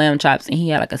got some lamb chops, and he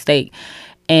had like a steak.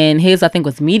 And his, I think,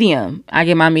 was medium. I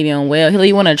get my medium well. He like,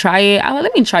 you want to try it? I was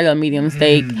like, let me try your medium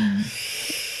steak.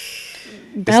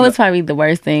 That was probably the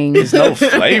worst thing. It's no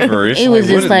flavor. It's It was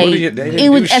just like, it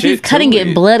was as he's cutting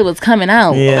it, blood was coming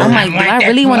out. Yeah. I'm like, do I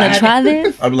really want to try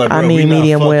this? I'd be like, bro, I mean, we not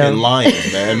medium fucking well.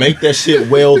 lions, man. Make that shit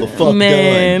well the fuck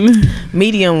Man. done.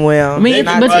 Medium well. I mean,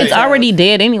 Not but right. it's already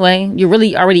dead anyway. You're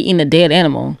really already eating a dead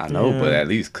animal. I know, but at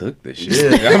least cook the shit.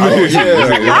 Yeah.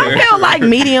 I feel like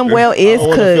medium well is I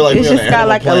wanna cooked. feel like it's we on just an got Animal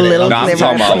like a Planet. little No, I'm sliver.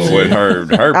 talking about what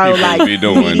her Oh, people like be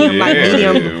doing. medium, like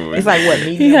Yeah. medium. It's like what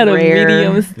medium He had a rare.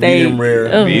 medium steak. Medium rare.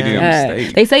 Oh, Medium God.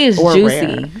 steak. They say it's Or juicy.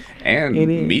 rare. And It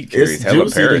is. meat carries It's hella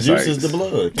juicy. The parasites. juice is the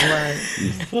blood. I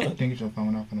think it's your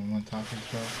phone off on the one topic,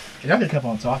 bro. Y'all just kept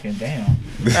on talking. Damn.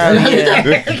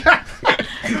 Yeah.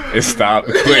 It stopped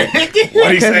quick. What he Because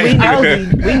we say?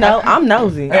 nosy. We know. I'm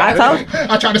nosy.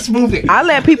 I tried to smooth it. I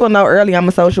let people know early I'm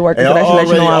a social worker, Hey, so that should let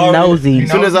you know I'm already- nosy.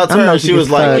 As soon as I I'm turned, nosy she was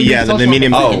as like, fuck. yeah, the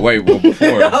medium. Oh wait, well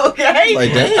before Okay.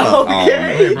 Like,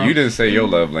 damn. you didn't say your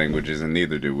love languages, and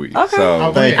neither did we. Okay.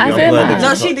 So Thank you. I I'm said glad mine. that No,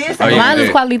 you- she did Oh, say you Mine did. is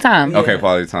quality time. okay,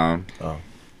 quality time.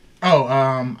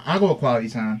 I'll go with quality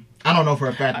time. I don't know for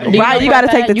a fact. Do you Right, know you for a got to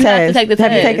take fact? the You have to test. take the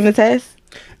Have you test. taken the test?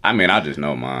 I mean, I just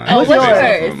know mine. Oh, what's Based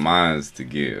yours? off of mine's to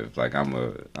give. Like I'm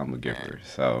a giver,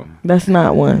 so That's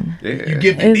not one. yeah. You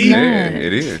give the It's D. Yeah, not.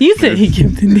 it is. You said he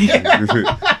gives the nigga.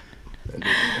 That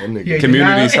nigga- Yeah,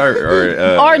 Community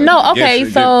service Or no, okay,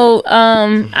 gifts- so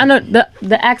I know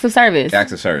the acts of service.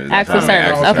 acts of service. Acts of That's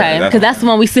service. what I'm Okay, saying. because that's the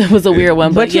one we said was a weird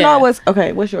one. But you yeah. know what's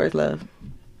okay? What's yours, love?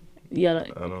 Yeah.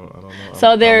 I don't know.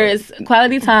 So there's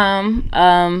quality time,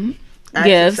 of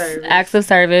gifts, service. acts of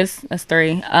service. That's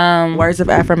 3. Words of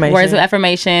affirmation. Words of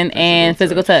affirmation and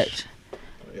physical touch.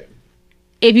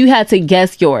 If you had to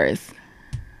guess yours,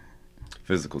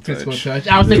 Physical touch. Physical touch.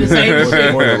 I was thinking the same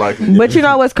shit. More than likely. But you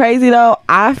know what's crazy though?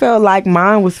 I felt like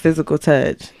mine was physical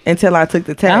touch until I took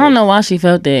the test. I don't know why she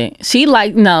felt that. I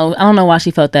don't know why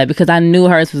she felt that because I knew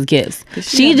hers was gifts.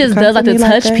 She have just to come does like to to me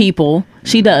like touch that? people.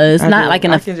 She does, I not do. like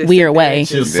in I a can just weird sit there way. and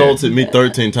She assaulted me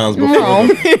 13 times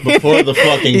before the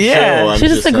fucking Yeah. show. I'm She's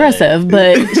just saying. aggressive,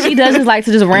 but she does just like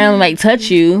to just randomly like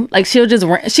touch you. Like she does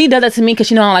that to me because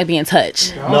she know I don't like being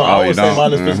touched. No, Oh, I you would say don't?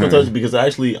 mine is physical touch because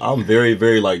actually I'm very,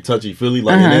 very like touchy feely.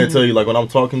 Like and they tell you like when I'm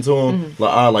talking to them,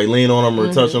 like I like lean on them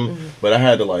or touch them. But I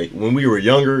had to like when we were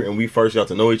younger and we first got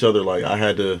to know each other, like I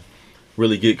had to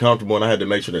really get comfortable and I had to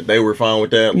make sure that they were fine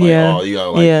with that. Like, Yeah. oh, you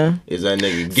know, like, Yeah. is that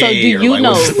nigga So gay? do or you like,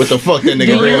 know- what the fuck that nigga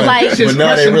Do you doing? like- But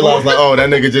now they realize like, oh, that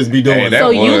nigga just be doing Hey, that. that So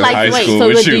you was like high wait? school So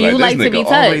with do you. you Like, like this to be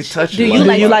nigga always touched? touching Do you. you Like,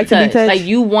 like you like to be touched? Like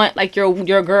you want like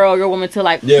your girl, your woman to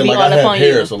like Yeah, be like all I up have on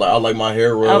hair, you. so like I like my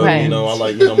hair rubbed. Okay. You know, I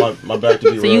like my back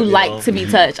to be So rubbed. you know? like to be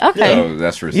touched. Okay. So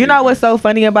that's You know what's so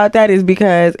funny about that is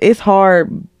because it's hard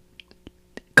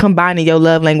combining your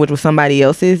love language with somebody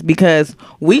else's because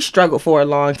we struggled for a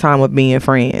long time with being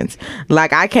friends.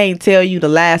 Like I can't tell you the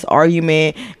last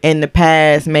argument in the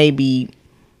past maybe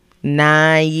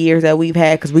 9 years that we've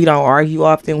had because we don't argue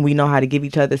often. We know how to give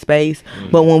each other space.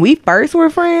 But when we first were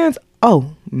friends,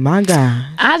 oh my God.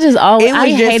 I just always It was I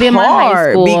just hated my high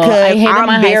hard school. I because hated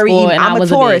my high school and I'm I a was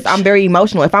Taurus. bitch. I'm very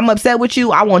emotional. If I'm upset with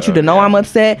you, I want you to know I'm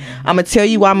upset. I'm gonna tell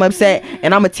you I'm upset,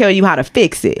 and I'm gonna tell you how to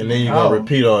fix it. And then you gonna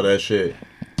repeat all that shit.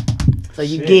 So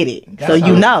you get it. That's So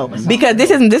you how- know. Because this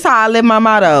is how I live my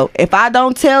motto. If I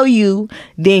don't tell you,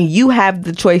 then you have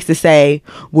the choice to say,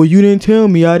 well, you didn't tell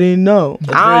me, I didn't know. I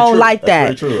very don't true. like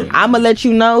That's that. very true. I'm gonna let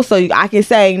you know so I can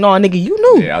say, no, nigga, you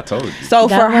knew. Yeah, I told you. So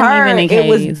That for wasn't her, even the it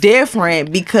was case.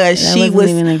 different because That she wasn't was.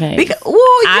 even the case. Because, well,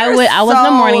 I wasn't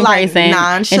a morning person,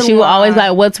 and she would always be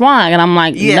like, "What's wrong?" And I'm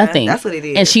like, Yeah, "Nothing." that's what it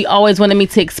is. And she always wanted me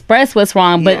to express what's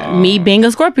wrong, but me being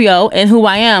a Scorpio and who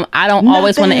I am, I don't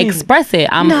always want to Nothing. express it.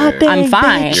 I'm Nothing. I'm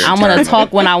fine. Your I'm gonna turn.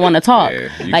 talk when I want to talk. Yeah,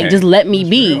 you like can't- just let me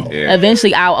be. Yeah.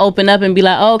 Eventually, I'll open up and be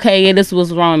like, okay, yeah, this is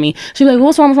what's wrong with me. She'll be like,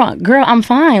 what's wrong? What's wrong? Girl, I'm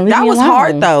fine. Leave That me was alone.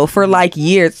 hard though for like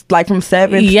years, like from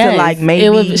 7th Yes, to like maybe it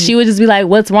was. She would just be like,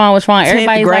 "What's wrong? What's wrong?" 10th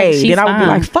Everybody's grade. like, "She's Then I would be fine."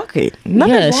 like, "Fuck it."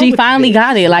 Nothing's Yeah, wrong she with finally this.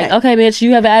 got it. Like, okay, bitch,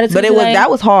 you have an attitude. But it was today? that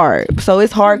was hard. So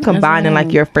it's hard combining right.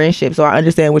 like your friendship. So I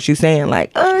understand what you're saying.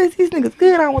 Like, these niggas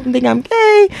good. I don't want them to think I'm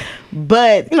gay.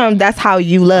 But you know, that's how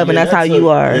you love and that's how you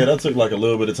are. Yeah, that took like a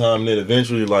little bit of time. And then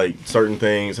eventually, like certain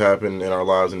things happened in our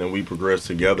lives, and then we progressed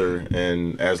together.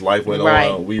 And as life went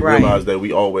on, we realized that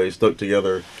we always stuck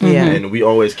together. Yeah. And we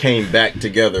always came back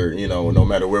together. You know, no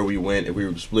matter where we went, if we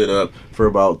were split up for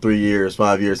about 3 years,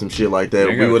 5 years, some shit like that,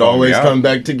 we would always come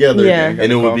back together. Yeah.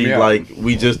 And it would be like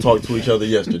we just talked to each other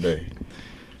yesterday.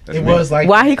 It was like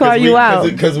Why he called you out?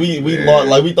 Because we lost,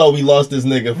 like we thought we lost this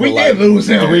nigga for we like did lose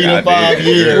him. 3 to 5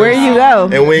 years. Where you go?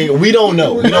 And we don't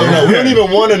know. We don't know. We don't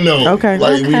even want to know. Okay.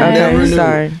 Like we never knew.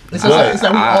 Sorry. It's But like we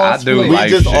all I do split. we like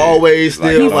just shit. always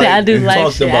Like, still He said, I do like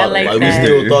talked shit. about I like it. Like we that.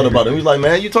 still thought about it. We was like,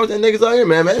 man, you talk to that niggas out here,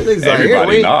 man. That niggas out here.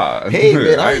 Everybody We nah. He ain't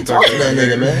been. I ain't talking to that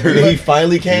nigga, man. And he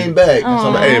finally came back. So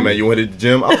I'm like, hey man, you went to the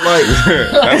gym? I'm like,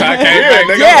 That's how I came back,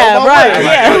 nigga. Yeah, I'm right, like,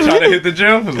 yeah. I'm trying to hit the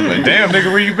gym. I was like, damn,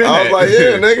 nigga, where you been I at? was like,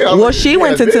 yeah, nigga. I was Well, like, she yeah,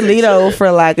 went to bitch. Toledo for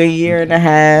like a year and a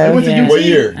half. went to Yeah. What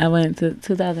year? I went to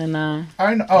 2009.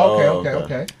 I know. Oh, okay, Oh, okay, okay.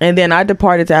 okay. And then I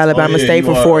departed to Alabama yeah, State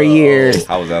you for are, 4 years.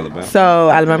 How was Alabama? So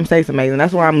Alabama State's amazing.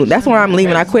 That's where I'm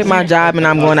leaving. I quit my job and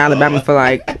I'm going to Alabama for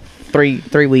like three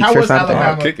weeks How or was something.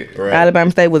 Alabama? Kick it. Right.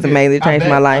 Alabama State was amazing. It I changed bet.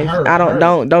 my I life. heard, I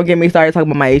don't get me started talking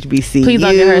about my HBCU. Please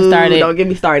don't get her started. Don't get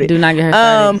me started. Do not get her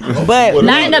started. But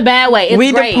Not in a bad way. It's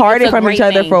we great. departed It's a from each great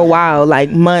other thing. for a while, like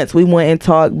months. We went and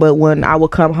talked, but when I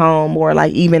would come home, or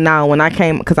like even now when I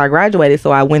came, because I graduated,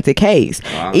 so I went to Case.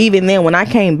 Wow. Even then, when I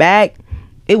came back,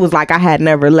 it was like I had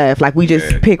never left. Like we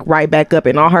just picked right back up,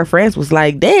 and all her friends was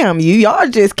like, "Damn, y'all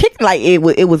just kicked." Like it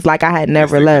was like I had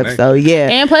never Stay left. connected. So yeah,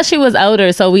 And plus, she was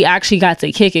older, so we actually got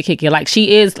to kick it. Like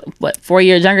she is 4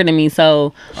 years younger than me.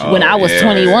 So when I was yeah.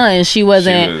 21, she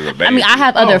wasn't. She was a I mean, I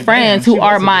have other friends damn, who she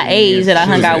are was a my baby. age that I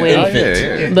hung out Oh, with.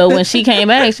 yeah. But when she came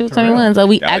back, she was 21, so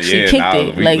we Yeah, actually yeah, kicked nah,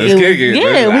 it. we- Like let's it was, kick it. yeah,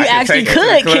 Let's- we I can actually take it to the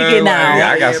could kick club, it like, now. yeah,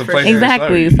 I got some places to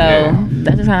Exactly. serve. So Yeah.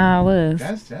 that's just how I was.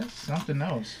 That's something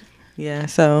else. yeah.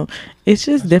 So it's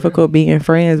just difficult being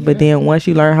friends, but then once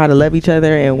you learn how to love each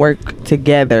other and work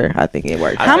together, I think it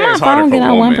works. I How say my it's harder phone for get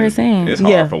on women. 1%? It's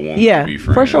hard Yeah. for women Yeah, to be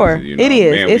for friends. sure. You know? It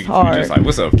is. Man, It's we hard. just like,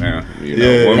 what's up, man? You know,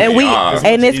 Yeah. women And be, "Ah."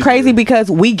 and it's easier. crazy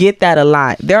because we get that a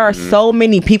lot. There are so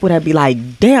many people that be like,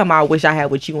 "Damn, I wish I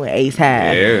had what you and Ace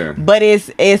had." Yeah. But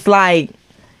it's like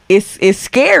it's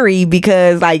scary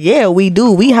because like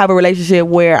we have a relationship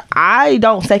where I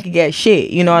don't second guess shit.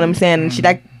 You know what I'm saying?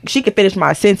 She can finish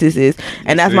my sentences,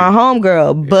 and that's my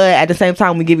homegirl. But at the same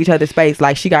time, we give each other space.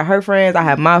 Like she got her friends, I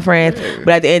have my friends.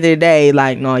 But at the end of the day,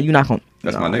 like no, you're not gonna.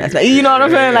 That's no, my nigga. that's you know what I'm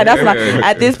saying? Like that's like Yeah.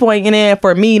 at this point, and then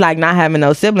for me, like not having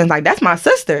no siblings, like that's my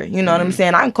sister. You know what I'm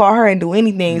saying? I can call her and do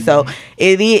anything. So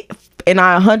it is, and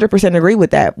I 100% agree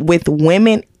with that. With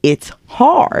women, it's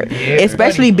hard,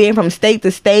 especially being from state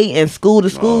to state and school to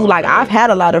school. Like I've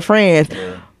had a lot of friends.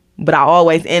 But I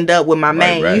always end up with my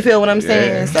main. right. You feel what I'm Yeah.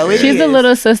 saying? So it She's is. the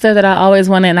little sister that I always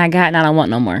wanted, and I got, and I don't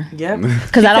want no more. Yep.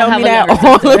 Because I Tell don't have me a that younger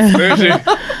all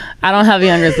sister. I don't have a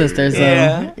younger sister, so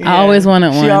Yeah, I always wanted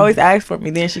one. She always asked for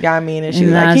me. Then she got me, and then she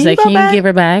was And I like, was "Can you like, go can you back?" give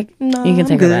her back? No, You can I'm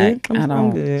take good. her back. I'm I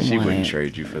don't. good. She want wouldn't it.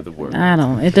 trade you for the world. I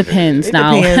don't. It depends. It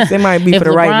now, depends. It might be if for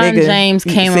the LeBron right nigga. James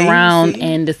came See? around See?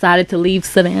 and decided to leave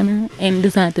Savannah and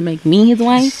decided to make me his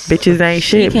wife, Bitches ain't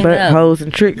shit can but go. hoes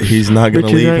and tricks. He's not gonna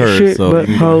Bitches leave ain't her, shit so but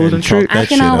you can go hoes ahead and talk tricks. that I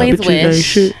can shit out. always Bitches ain't wish.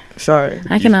 shit. Sorry.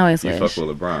 I can always You wish. fuck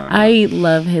with LeBron. I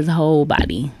love his whole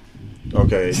body.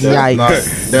 Okay,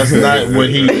 Yikes. that's not what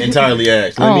he entirely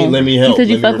asked. Let me help. He said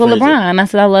you Let me fuck with rephrase LeBron. I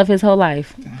said I love his whole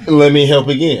life. it. Let me help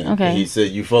again. Okay. He said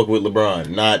you fuck with LeBron.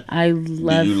 Not I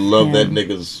love. do you love him. that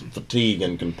nigga's fatigue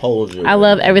and composure. I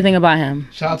love everything about him.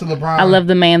 Shout out to LeBron. I love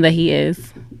the man that he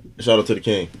is. Shout out to the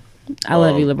king. I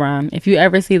love you, LeBron. If you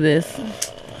ever see this,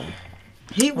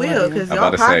 He will, because I'm y'all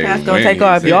about to say, podcast gonna when take he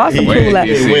off. said- Y'all some when cool ass.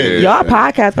 he said- Y'all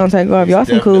podcast gonna take off. Y'all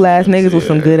some cool ass niggas with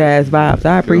some good ass vibes.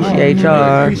 I appreciate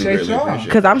y'all. Appreciate y'all.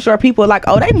 Cause I'm sure people are like,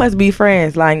 oh, they must be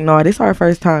friends. Like, no, this our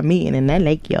first time meeting, and that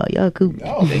like y'all cool.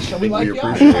 Oh, they show me like We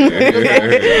y'all. appreciate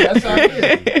it. That's how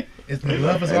it is. It's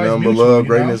love is And always but mutual, love, you know?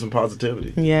 greatness, and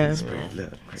positivity. Yeah. Yeah.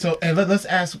 So and let's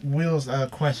ask Will's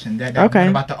question. That Okay. one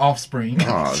about the offspring.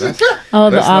 Oh, the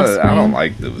that's offspring. I don't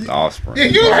like the offspring. Yeah,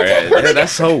 you like Yeah,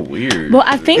 that's so weird. Well,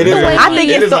 I think the way I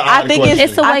think it's the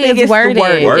it's the way it's worded.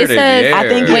 Worded, It says, yeah. I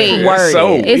think wait, it's worded.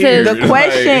 so It says- weird. The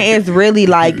question Like, is really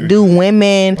like, do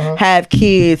women have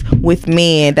kids with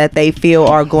men that they feel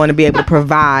are going to be able to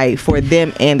provide for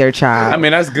them and their child? I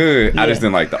mean, that's good. I just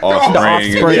didn't like the offspring.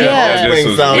 offspring. Yeah. That just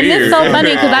was And And weird. it's so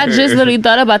funny because I just literally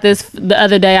thought about this the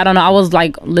other day. I don't know. I was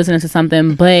like listening to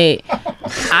something, but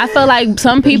I feel like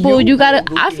some people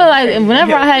I feel like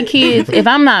whenever I had kids, if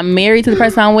I'm not married to the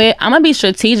person I'm with, I'm gonna be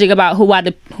strategic about who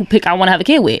pick I want to have a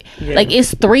kid with. Like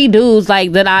it's 3 dudes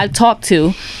like that I talk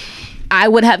to. I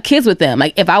would have kids with them.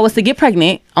 Like if I was to get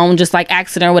pregnant on just like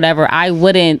accident or whatever, I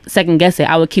wouldn't second guess it.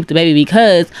 I would keep the baby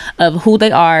because of who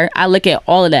they are. I look at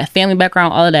all of that, family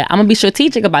background, all of that. I'm gonna be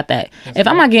strategic about that. If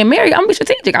I'm not getting married, I'm gonna be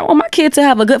strategic. I want my kid to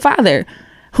have a good father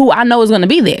who I know is gonna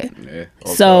be there. Yeah.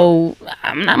 So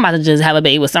I'm not about to just have a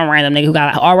baby with some random nigga who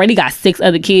already got 6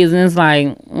 other kids, and it's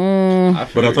like,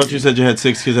 But I thought you said you had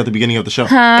 6 kids at the beginning of the show.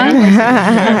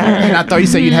 And I thought you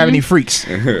said you'd have any freaks.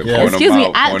 excuse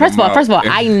me. First of all,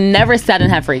 I never said I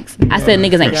didn't have freaks. I said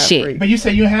niggas ain't shit. But you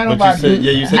said you had But nobody. you said,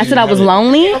 you said I you said I was had it.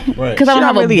 lonely Right. because I She don't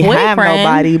have a really boyfriend. have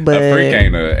nobody, but A freak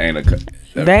ain't a freak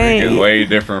is way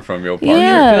different from your partner.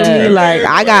 Yeah. feel me? Like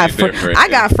I got Way different. I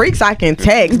got freaks I can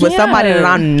text, but Yeah. somebody that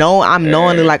I'm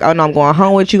knowingly like, oh no, I'm going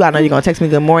home with you. I know you're gonna text me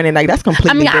good morning. Like that's completely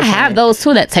I mean, different. I have those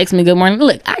too that text me good morning.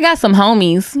 Look, I got some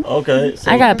homies. Okay.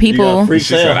 So I got people. freaks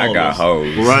She said and I got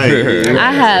homies. hoes. Right.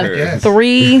 I have Yes.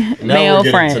 3 Now male we're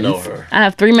getting friends. to know her. I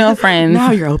have 3 male friends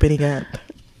Now you're opening up.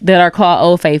 that are called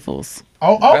Old Faithfuls.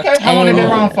 Oh, okay. How long they been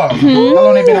around for? How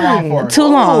long they been around for? Too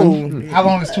long. How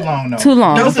long is too long though? Too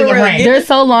long. What's in your range? They're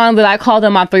so long that I call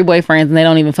them my 3 boyfriends and they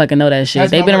don't even fucking know that shit.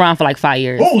 That's They've been not- around for like 5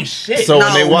 years. Oh shit. So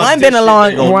when they watch one this been shit, along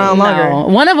they gonna around know. longer.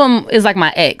 No, one of them is like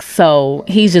my ex, so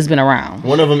he's just been around.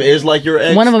 One of them is like your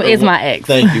ex. One of them or is what? my ex.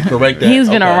 Thank you. Correct that. He's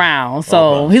been Okay. around, so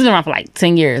Okay. he's been around for like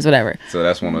 10 years, whatever. So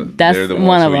that's one of That's they're the one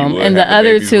ones of who you them, would and the have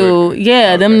other babies 2, with.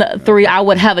 yeah, them the 3 I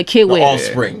would have a kid The with.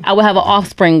 offspring. I would have an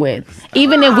offspring with.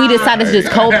 Even if we decided to just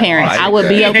co-parent, I would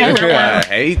be okay with I that.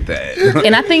 hate that.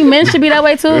 And I think men should be that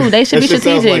way too. They should That be shit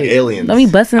sounds strategic. like aliens. Don't be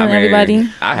busting I on mean, everybody.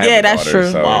 I have Yeah, a that's daughter,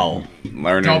 true. So Wow.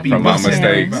 learning Don't be from my busting mistakes,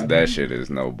 everybody. that shit is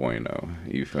no bueno.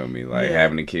 You feel me? Like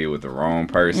having a kid with the wrong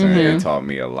person, it taught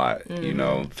me a lot. You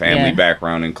know, family Yeah.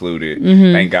 background included.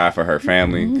 Thank God for her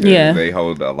family. 'Cause Yeah. they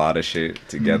hold a lot of shit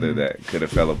together that could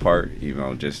have fell apart. You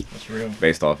know, just real.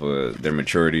 based off of their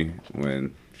maturity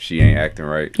when she ain't acting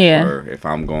right. Yeah. Or if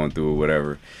I'm going through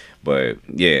whatever. But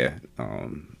yeah,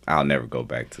 I'll never go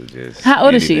back to just. How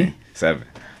old is she? anything. 7.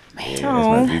 Yeah, that's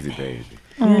Aw. my easy baby.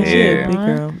 Yeah, big Yeah.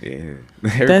 girl.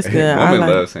 Yeah. That's good. I Women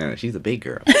like- love saying that. She's a big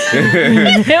girl.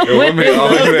 Women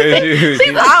always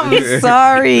say I'm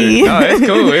sorry. No, it's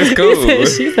cool. It's cool.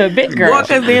 She's a big girl. Well,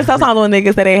 because then sometimes when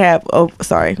niggas say they have,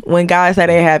 when guys say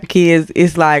they have kids,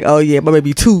 it's like, oh yeah, my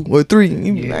baby 2 or 3.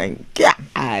 You be like,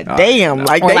 God damn,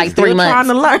 like Or they like still 3 months. trying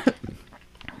to learn.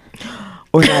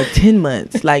 Or like 10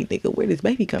 months, like nigga, where does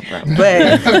baby come from?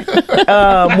 But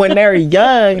when they're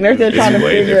young, they're still It's trying to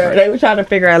way figure. different. They were trying to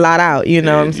figure a lot out. You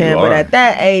know Yeah, what I'm saying? you But are. at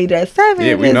that age, at 7,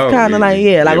 Yeah, we it's know. kind of like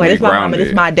Yeah, like, we well, this my mama, grounded.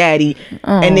 this my daddy,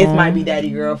 and this might be daddy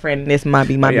girlfriend, and this might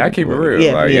be my. Yeah, I keep it real.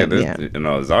 Yeah, like, yeah, this, yeah. you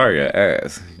know, Zaria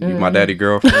asked, "You my daddy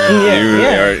girlfriend?"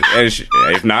 Yeah. And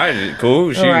if not,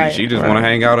 cool. She Right, she just right. want to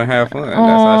hang out and have fun. That's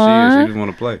how she is. She just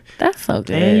want to play. That's so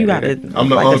good. And you got to. I'm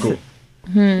the uncle.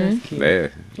 Yeah.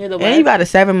 And you got a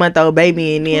 7-month-old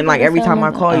baby, and then like every time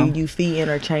I call you, you feeding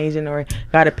or changing or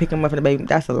gotta pick him up for the baby.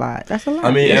 That's a lot. That's a lot.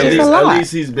 I mean, It's at just a least, lot. at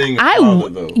least he's being a I father,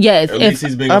 though. yes, At if least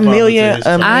he's being a a father million- to his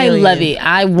child. I million. love it.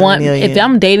 I want million. if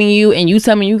I'm dating you and you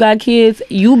tell me you got kids,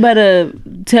 you better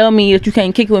tell me that you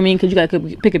can't kick it with me because you got to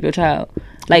pick up your child.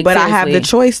 Like, But I have the seriously.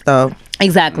 choice though.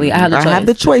 Exactly, I have the choice. I have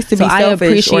the choice to So be I selfish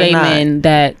appreciate or not. men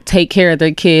that take care of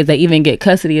their kids, that even get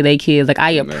custody of their kids. Like,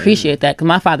 I appreciate that because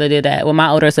my father did that with my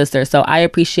older sister. So I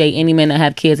appreciate any men that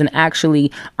have kids and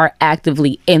actually are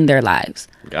actively in their lives.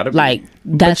 Gotta be. Like,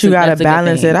 that's But you gotta that's a good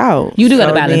balance thing. it out. You do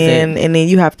gotta So balance then, it. and then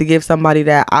you have to give somebody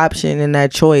that option and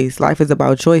that choice. Life is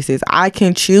about choices. I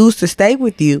can choose to stay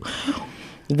with you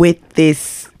with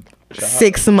this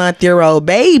 6-month-old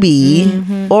baby,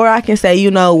 or I can say, you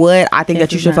know what, I think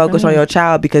that you is should not for focus on me. your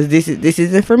child because this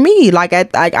isn't for me. Like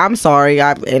I'm sorry.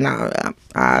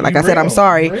 I'm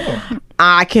sorry. Real.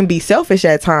 I can be selfish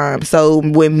at times. So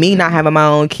with me not having my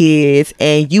own kids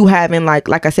and you having like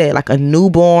I said, like a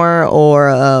newborn or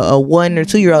a 1 or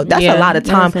 2 year old, that's a lot of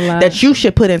time that you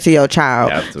should put into your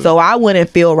child. So I wouldn't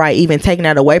feel right even taking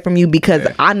that away from you because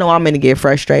I know I'm gonna get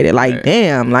frustrated. Like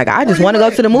damn, like I just want to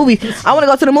go to the movies. I want to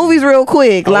go to the movies real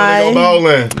quick. Like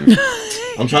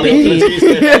I'm trying to go to the cheese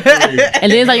stand.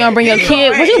 And then it's like you gonna bring your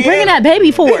kid. What you bringing that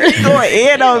baby for? Going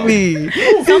in on me.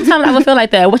 Sometimes I would feel like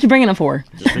that. What you bringing them for?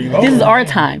 This is our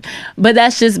time. But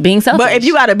that's just being selfish. But if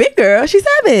you got a big girl, she's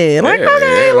 7. Like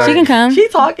okay, she can come. She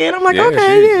talking. I'm like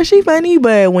okay, she funny.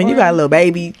 But when you got a little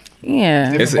baby.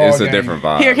 Yeah, it's a different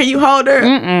vibe. Here, can you hold her?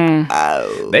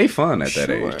 Oh. They fun at that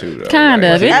age too, though. Kind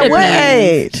of. At what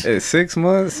age? It's 6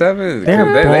 months, 7. They're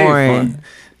boring.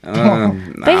 I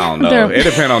don't know. It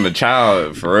depends on the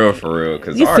child, for real.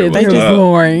 Because you said they just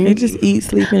boring. They just eat,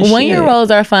 sleep, and 1-year-olds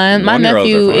are fun. My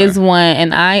nephew is 1,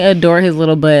 and I adore his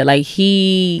little butt. Like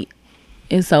he's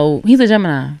a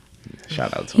Gemini.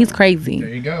 Shout out to He's him. crazy. There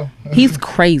you go. He's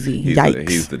crazy. Yikes.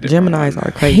 He's the Geminis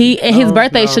are crazy. His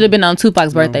birthday should have been on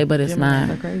Tupac's birthday, but it's Geminis not.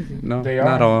 are crazy. No, They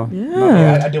not are. all.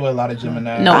 Yeah. I deal with a lot of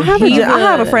Gemini. No, I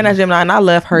have a friend that's Gemini, and I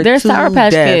love her They're to Sour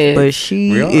Patch death, Kids. but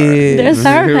she We are. is. They're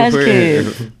Sour Patch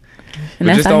Kids. And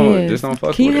But that's how he is. just don't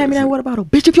fuck Can you with hand me it. that water bottle?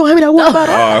 Bitch, if you don't hand me that water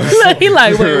bottle. Look, he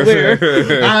like, wait, where?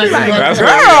 That's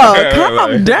Girl,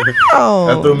 calm down.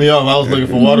 That threw me off. I was looking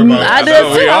for water bottles. I did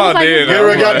thought too. we I all was like, did. Get her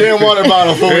a goddamn water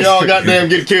bottle before we all goddamn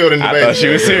get killed in the I basement. thought she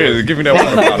was serious. Give me that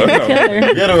water bottle.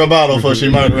 Get her a bottle before she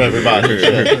murder everybody.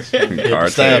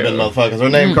 Stabbing motherfuckers. Her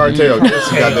name Cartel. Get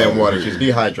some goddamn water. She's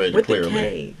dehydrated,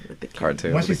 clearly.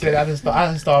 Cartel. Once she said, I just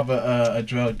thought of a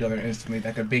drug dealer instantly,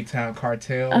 like a big time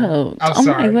cartel. Oh, I'm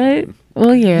sorry. Like, what?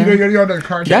 Well, yeah. You know the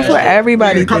cartel. That's what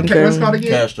everybody What's thinks. it called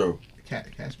again? Castro.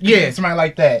 Yeah, somebody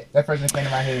like that. That person came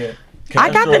in my head.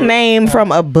 I got the name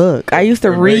from a book. I used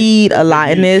to read a lot,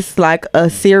 and it's like a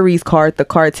series called The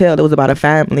Cartel. It was about a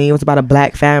family. It was about a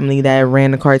black family that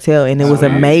ran the cartel, and it was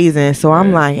amazing. So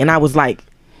I'm like, and I was like,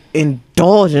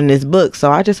 indulge in this book.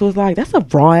 So I just was like, that's a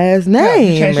raw ass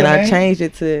name, and I changed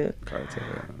it to Cartel.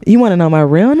 You want to know my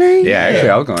real name? Yeah, actually,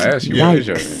 I was gonna ask you. What is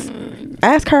your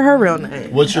Ask her real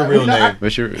name. What's your real name?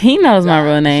 What's your He knows my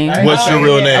real name. What's your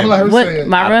real name? What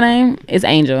my real name is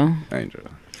Angel. Angel?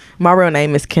 My real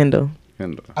name is Kendall.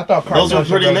 Kendall. I thought Those are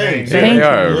pretty names. Thank They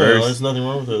are. you. Yeah, there's nothing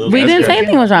wrong with it. We didn't say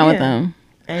anything was wrong with them.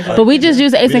 But we just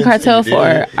used Ace and Cartel for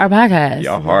our podcast.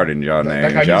 Y'all hard in y'all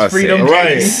names. Like I Y'all use freedom.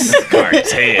 Right.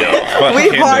 Cartel. We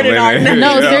hard in our names.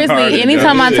 No, seriously.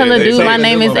 Anytime I tell a dude my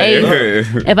name is Ace,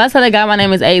 if I tell a guy my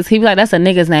name is Ace, he be like, "That's a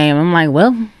nigga's name." I'm like,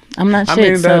 "Well, I'm not I shit."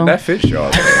 mean, So that fits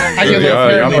y'all. I get a little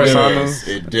Y'all fair personas.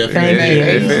 It definitely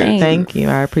Thank you. Thanks. Thank you.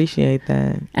 I appreciate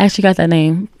that. I actually got that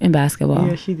name in basketball.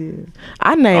 Yeah, she did.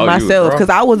 I named Oh, myself you because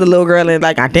I was a little girl and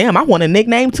like, damn, I want a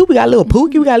nickname too. We got a little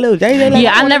Pookie, we got a little JJ. Like,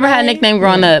 Yeah, I never had a nickname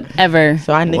growing up ever.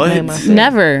 So I nicknamed myself.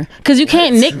 Never, cause you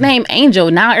can't nickname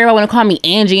Angel. Now everybody want to call me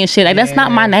Angie and shit. Like that's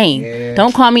not my name. Yeah.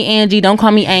 Don't call me Angie. Don't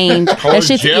call me Ange. That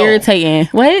shit's Jill. irritating.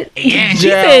 What? She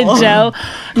said Joe.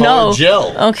 No.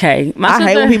 Jill. Okay. My I hate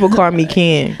sister- when people call me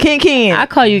Ken. Ken. I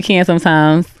call you Ken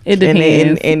sometimes. It And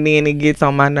depends. then it gets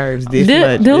on my nerves this Do-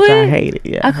 much. do which I it? hate it.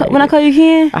 Yeah. When I call you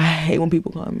Ken. I hate when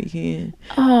people call me Ken.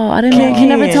 Oh, I didn't. You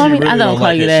never Ken. told me. She really I don't call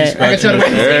like you it. She that. scratching her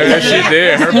head. Yeah, she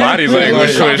did. Her body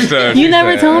language switched up. You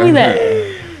never told me that.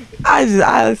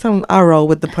 I roll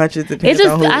with the punches. It just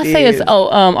I say it's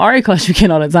Ari calls you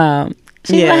Ken all the time.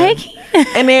 She's Yeah. like, hey Ken.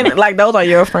 And then like those are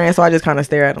your friends, so I just kind of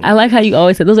stare at them. I like how you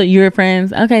always say those are your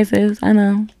friends. Okay, sis, I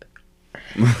know.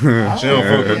 She don't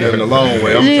fuck with them in the long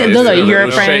way. I'm Yeah, trying those to are say your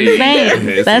that. friends. shade. Thanks.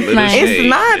 It's a That's little nice. shade. It's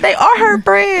not. They are her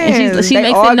friends. And she They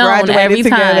makes all it known graduated every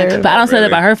time. together. But I don't say that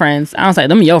about her friends. I don't say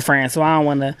them your friends, so I don't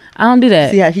want to. I don't do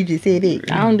that. See how she just said it.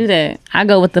 I don't do that. I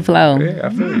go with the flow. Yeah, I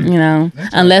feel you. You know,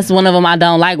 unless one of them I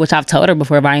don't like, which I've told her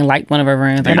before. If I ain't like one of her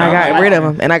friends, And I got rid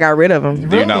of them.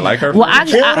 Do you not like her? Well,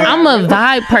 I'm a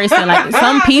vibe person. Like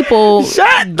some people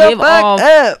Shut the give fuck off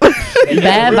up.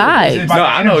 bad vibes. No,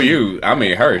 I know you. I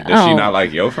mean her. Does she Oh. not like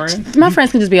your friend? My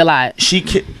friends can just be a lot.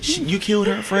 You killed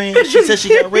her friend. She said she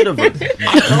got rid of her.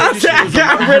 I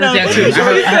got rid of them. She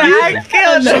said I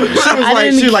killed them. She was I like,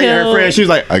 didn't she like her kill- friend. She was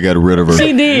like, I got rid of her.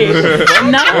 She did.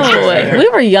 No, we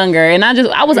were younger, and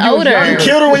I was older. You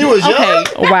killed her when you was young.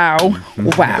 Okay.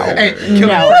 Wow. Hey, kill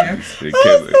No. her friends. She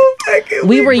killed it.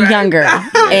 We were younger,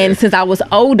 and since I was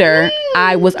older,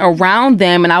 I was around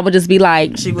them, and I would just be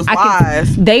like, She was I could-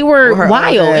 wise. They were her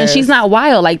wild, and she's not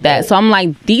wild like that. So I'm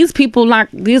like, these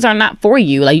are not for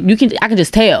you. Like I can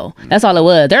just tell. That's all it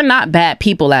was. They're not bad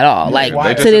people at all. Like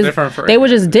they were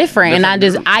just different, and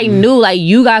I knew like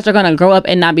you guys are gonna grow up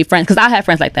and not be friends, because I had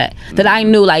friends like that. That I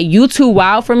knew like you too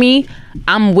wild for me.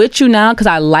 I'm with you now because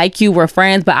I like you. We're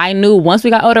friends, but I knew once we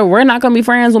got older, we're not gonna be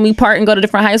friends when we part and go to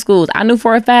different high schools. I knew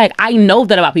for a fact. I know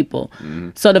that about people.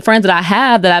 So the friends that I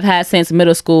have that I've had since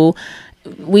middle school,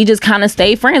 we just kind of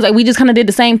stayed friends. Like we just kind of did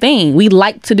the same thing. We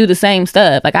like to do the same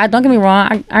stuff. Like don't get me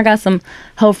wrong, I got some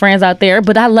hoe friends out there,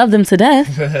 but I love them to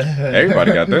death.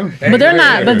 Everybody got them. But they're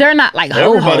not like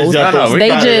ho hoes.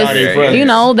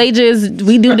 They just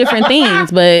we do different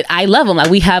things, but I love them. Like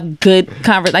we have good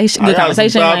conversation. I got some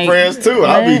friends too.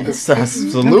 I be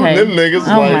saluting them niggas.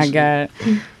 Oh my god.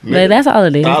 But that's all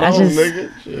it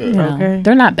is.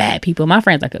 They're not bad people. My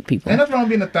friends are good people. Ain't nothing wrong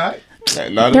being a thought.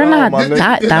 They're not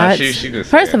thoughts.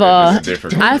 First of all,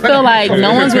 I feel like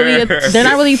no one's really. They're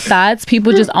not really thoughts.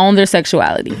 People just own their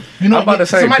sexuality. I'm about to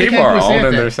say people are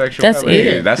owning their sexuality. That's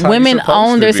it. That's how women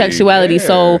own their sexuality. Yeah.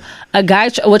 So a guy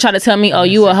will try to tell me, "Oh,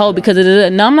 you a hoe," because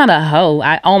no, I'm not a hoe.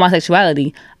 I own my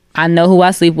sexuality. I know who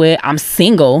I sleep with. I'm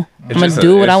single. I'm gonna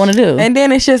do what I want to do. And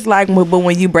then it's just like, but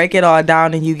when you break it all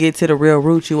down and you get to the real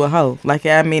root, you a hoe. Like,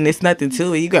 I mean, it's nothing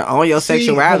to it. You can own your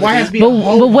sexuality. But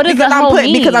what does a hoe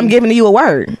mean? Because I'm giving you a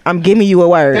word. I'm giving you a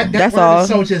word. That's all.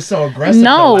 Is so aggressive.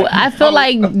 No, I feel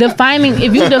like defining.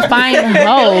 If you define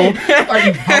hoe,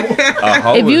 a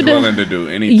hoe is willing to do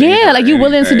anything. Yeah, like you're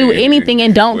willing to do anything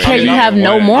and don't care. You have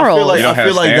no morals. I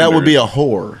feel like that would be a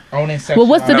whore. Well,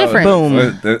 what's the difference? Boom.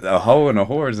 A hoe and a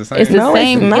whore is the same. It's the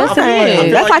same.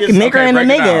 That's like a nigger and a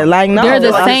nigga. Like, no, they're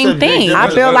the same thing. I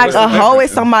feel like a hoe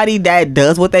is somebody that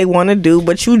does what they want to do,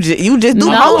 but you just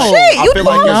do hoe shit. You do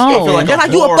hoe shit. Just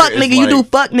like you a fuck nigga, you do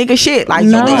fuck nigga shit. Like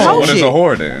you do hoe shit. What is a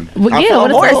whore then? Yeah,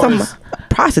 what is some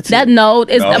prostitute? That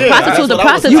it's a prostitute. The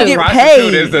prostitute. You get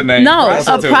paid. Is the name. No, a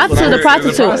prostitute. The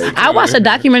prostitute. I watched a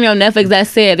documentary on Netflix that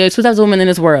said there's 2 types of women in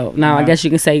this world. Now I guess you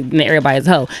can say everybody's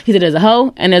a hoe. He said there's a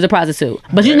hoe and there's a prostitute.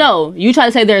 But you try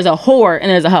to say there's a whore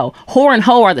and there's a hoe. Whore and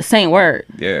hoe are the same word.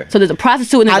 Yeah. So there's a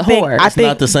prostitute and there's a whore. It's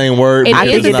not the same word. It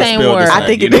is the same word. I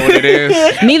think you know what it is.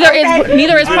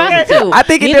 Neither is prostitute. I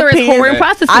think it neither depends. is whore and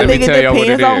prostitute. I think it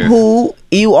depends on who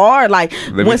you are. Like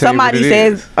when somebody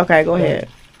says, "Okay, go ahead."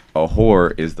 A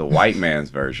whore is the white man's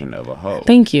version of a hoe.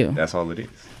 Thank you. That's all it is.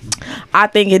 I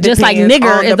think it just depends like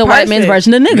nigger is the white man's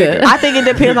version of nigga. I think it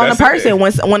depends on the person.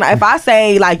 When if I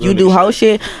say like you do hoe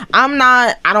shit,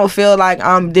 I don't feel like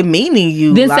I'm demeaning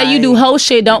you. Then say you do hoe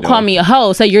shit. Don't call me a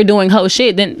hoe. Say you're doing hoe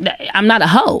shit. Then I'm not a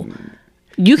hoe.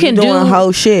 You can do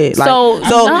hoe shit. Like, so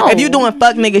no. If you doing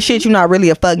fuck nigga shit, you're not really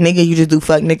a fuck nigga. You just do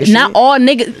fuck nigga shit. Not all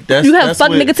niggas. You have fuck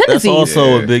nigga tendencies. That's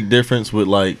also a big difference with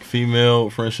like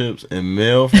female friendships and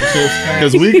male friendships,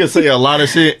 because we can say a lot of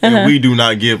shit and we do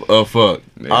not give a fuck.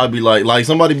 Yeah. I'd be like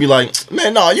somebody be like,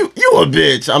 man, nah, you a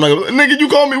bitch. I'm like, nigga, you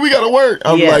call me, we gotta work.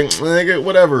 I'm like, nigga,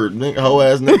 whatever, nigga, hoe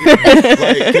ass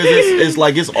nigga.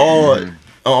 Like, cause it's all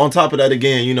on top of that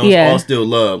again. It's all still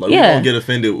love. Like we don't get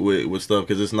offended with stuff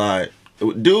because it's not.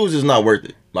 Dudes is not worth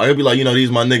it. Like it'd be like,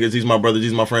 these my niggas, these my brothers,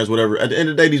 these my friends, whatever. At the end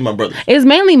of the day, these my brothers. It's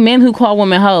mainly men who call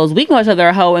women hoes. We call each other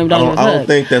a hoe and don't. I don't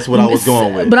think that's what I was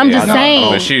going with. But I'm just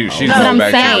saying. But she's but I'm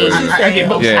saying.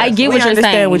 I get what you're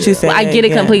saying. What you're saying. I get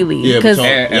it completely. Because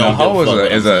and a hoe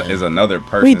is another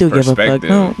person's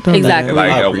perspective. Exactly.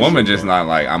 Like a woman just not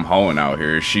like I'm hoeing out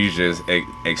here. She's just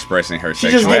expressing her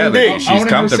sexuality. She's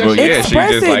comfortable. Yeah, she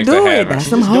just like to have. That's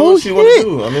some hoe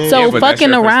shit. So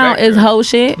fucking around is hoe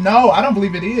shit. No, I don't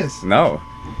believe it is. No.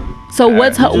 So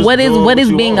what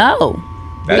is being a hoe?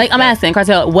 Like I'm asking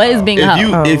Cartel, what is being a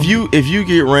hoe? If you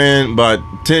get ran by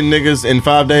 10 niggas in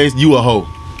 5 days, you a hoe.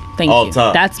 Thank all you.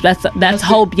 Time. That's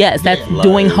hope. Yes, that's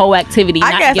doing hoe activity.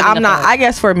 I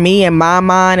guess for me in my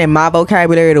mind and my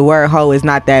vocabulary, the word hoe is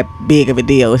not that big of a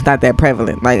deal. It's not that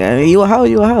prevalent. Like you a hoe.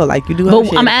 Like you do hoe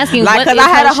shit. I'm asking, like, because I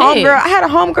had a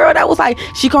homegirl that was like,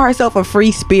 she called herself a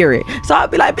free spirit. So I'd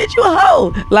be like, bitch, you a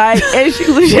hoe. Like, and she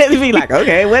would just be like,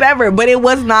 okay, whatever. But it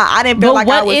was not. I didn't feel like.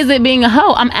 But what is it being a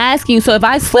hoe? I'm asking. So if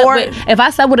I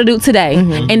slept with a dude today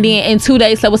and then in 2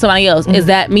 days slept with somebody else, is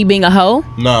that me being a hoe?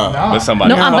 Nah. With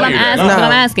somebody. No, but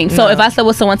I'm asking. So if I slept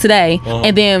with someone today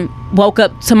and then woke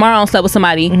up tomorrow and slept with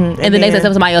somebody and then they slept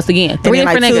with somebody else again, 3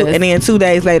 different niggas, and then 2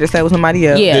 days later slept with somebody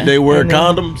else. Yeah. Did they wear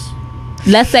condoms?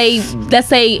 Let's say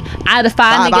out of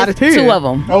 5 niggas, 2 of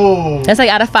them. Oh. Let's say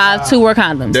out of 5, 2 were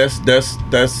condoms.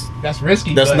 That's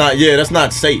risky. That's not. Yeah, that's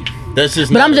not safe. That's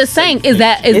just. But I'm just saying, is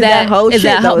that hoe shit,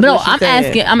 though, is no, what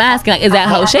she I'm asking, like, is that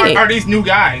hoe shit? Are these new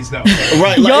guys though?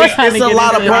 Right, You're like, trying it's to a get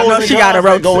lot of into pros and She got a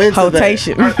cons that go into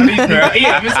rotation. Yeah,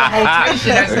 if it's a rotation,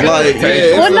 that's good. Like,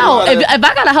 yeah, Well, it's a no. lot of- If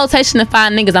I got a rotation of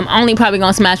 5 niggas, I'm only probably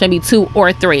gonna smash maybe 2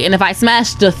 or 3. And if I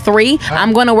smash the 3,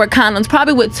 I'm gonna wear condoms.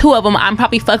 Probably with 2 of them, I'm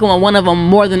probably fucking with one of them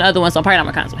more than the other one. So I'm probably not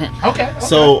wear condoms with him. Okay.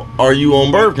 So, are you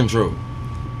on birth control?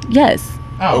 Yes.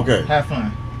 Oh, Okay. Have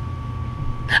fun.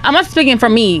 I'm not speaking for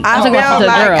me. I'm I talking feel about the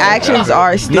like girl. actions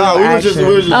are still No, we were actions.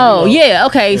 just. Oh yeah.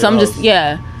 Okay. So Yeah, I'm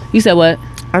just You said what?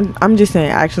 I'm just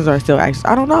saying actions are still actions.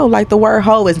 I don't know. Like the word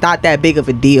hoe is not that big of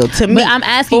a deal to me. But I'm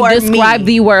asking you For describe me.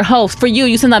 the word host. For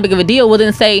you said not big of a deal. Well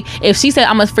then say if she said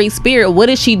I'm a free spirit, what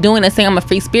is she doing and saying I'm a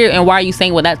free spirit, and why are you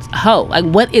saying well that's hoe? Like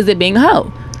what is it being a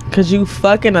hoe? Cause you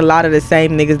fucking a lot of the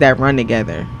same niggas that run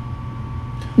together.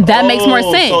 That makes more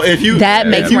sense. So if you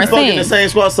makes if you more fucking the sense. same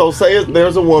squad, so say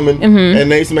there's a woman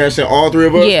and they smashing all 3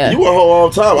 of us. Yeah. You a hoe all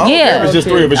the time. I don't care if it's just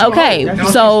 3 of us. You a Okay.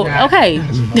 hoe. So okay.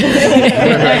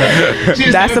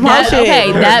 That's some hoe shit.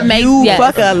 Okay, that makes you yes.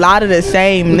 fuck a lot of the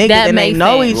same niggas That and they makes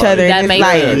know sense. each other. That And it's makes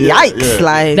like sense. yikes, Yeah.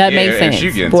 like. That makes if sense.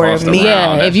 she getting For tossed me. around,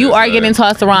 Yeah, that's if you just, are getting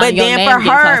tossed around, But your then man for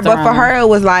getting her, tossed but for around. her it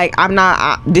was like I'm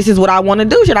not. This is what I want to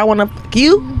do. Should I want to fuck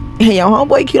you? And your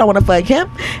homeboy cute. I want to fuck him,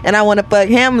 and I want to fuck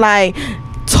him. Like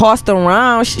tossed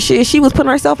around. She was putting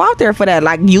herself out there for that.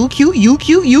 Like you cute.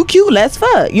 Let's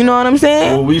fuck. You know what I'm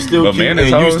saying? Well, we still But cute man, and it's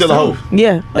you hoes still a hoe. too.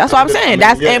 Yeah, that's what I'm saying.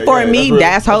 That's Yeah, and for yeah, me, that's real.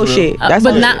 that's hoe That's real. shit. That's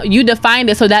but hoe now shit. you defined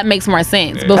it, so that makes more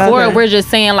sense. Yeah. Before Okay. we're just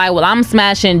saying like, well, I'm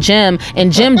smashing Jim,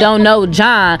 and Jim don't know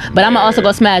John, but I'm also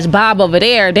gonna smash Bob over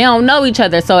there. They don't know each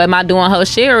other, so am I doing whole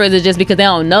shit, or is it just because they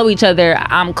don't know each other?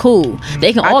 I'm cool.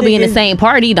 They can I all be think in the it's- same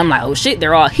party. I'm like, oh shit,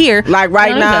 they're all here. Like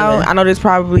right They don't know each now, other. I know this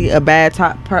probably a bad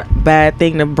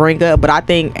thing to bring up, but I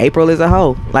think April is a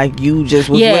hoe. Like you just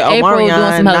was Yeah, with April doing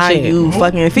Omarion, some hoe now shit. you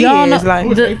fucking Y'all know- Fizz. Like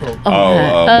Who's the- April?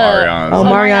 Marion's.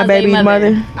 Omarion baby's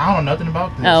mother. I don't know nothing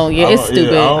about this. Oh yeah, it's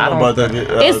stupid. Yeah, I don't know about that.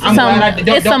 It's I'm glad I- some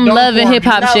don't- it's some don't love and form- hip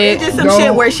hop No, shit. it's just some Go.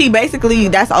 shit where she basically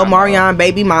that's Omarion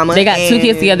baby mama. They got 2 kids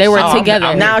and together. They were Oh, I'm- together.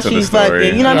 I'm- Now to the she's story.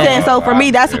 fucking. You know what I'm saying? So for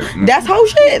me, that's whole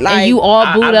shit. Like and you all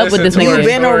booed up with this listened to her You nigga.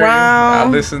 been story. around. I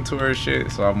listened to her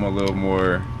shit, so I'm a little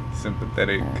more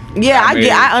sympathetic. yeah,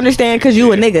 I understand because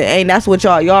you a nigga, and that's what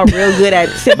y'all real good at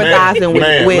sympathizing with.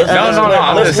 man, with let's- No,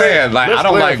 I'm Let's just saying, like, let's I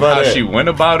don't like clarify how that. she went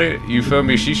about it. You feel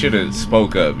me? She should have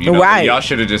spoke up. You know, Right. y'all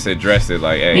should have just addressed it.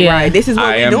 Like, hey, Yeah. Right, this is what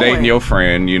I we am doing. dating your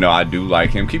friend. You know, I do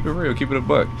like him. Keep it real. Keep it a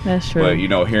buck. That's true. But you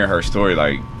know, hearing her story,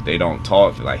 like they don't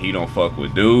talk. Like he don't fuck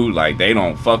with dude. Like they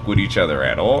don't fuck with each other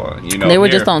at all. You know, They were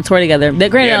just on tour together. They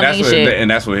granted Yeah, don't that's mean what, shit.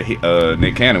 and that's what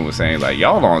Nick Cannon was saying. Like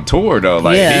y'all on tour though.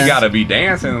 Like Yeah. he gotta be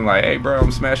dancing. Like, hey, bro,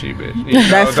 I'm smashing you, bitch. You know,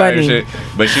 That's type funny. Shit.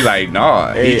 But she like,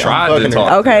 nah. Hey, He I'm tried to fucking talk.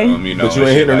 her. Okay. To him, you know, But you ain't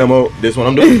and hitting her shit no more. This one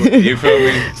I'm doing. like- You feel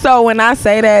me? So when I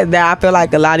say that I feel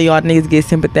like a lot of y'all niggas get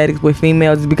sympathetic with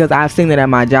females is because I've seen it at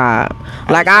my job.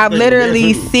 Like I've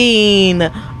literally seen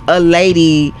a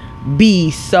lady be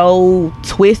so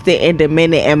twisted and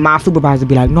demented, and my supervisor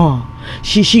be like, "No,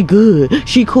 she good,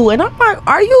 she cool," and I'm like,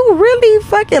 "Are you really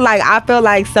fucking?" Like I feel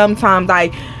like sometimes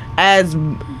like. As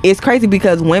it's crazy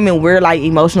because women we're like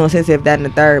emotional sensitive that and the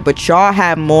third, but y'all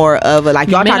have more of a like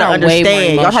y'all Men try to are way more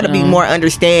understand, y'all try to be emotional. more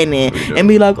understanding We do. and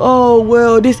be like, oh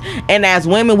well this, and as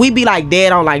women we be like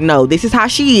dead on like no, this is how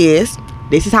she is,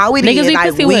 this is how it Niggas is. we Like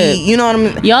pussy we, whip. you know what I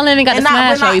mean? Y'all ain't even got to And not-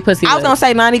 smash we're how not- you pussy. I was gonna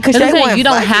say 90 because That's what I'm saying. You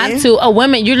don't have to. A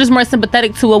woman, you're just more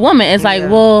sympathetic to a woman. It's like, Yeah.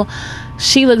 well,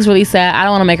 she looks really sad. I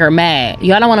don't want to make her mad.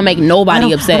 Y'all don't want to make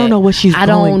nobody upset. I don't know what she's I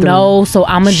going don't through. know, so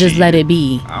I'ma just let it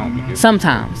be. I don't be giving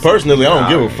Sometimes. Personally, I don't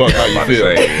give a fuck how you about to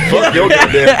feel. say. Fuck your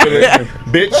goddamn feelings,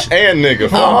 bitch and nigga.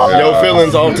 Fuck your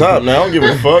feelings off top. Now I don't give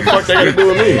a fuck. Fuck they gotta do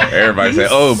with me. Everybody say,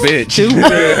 "Oh, bitch."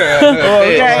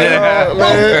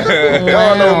 Man,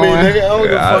 y'all know me, nigga. I don't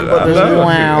give a fuck about this shit.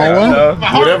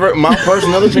 Wow. Whatever my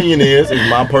personal opinion is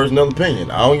my personal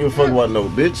opinion. I don't give a fuck what no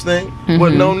bitch think,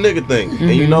 what no nigga think.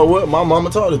 And you know what? My mama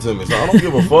taught it to me, so I don't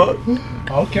give a fuck.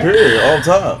 Okay. Period. Off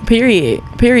top. Period.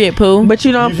 Period, poo. But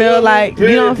you don't You feel feel me? like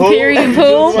you don't Period,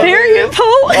 poo. Period, poo.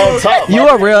 Off top. you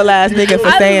a real ass nigga for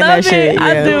I saying love that shit. it.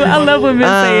 I yeah. do. I love when men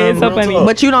say it. It's so real funny. talk.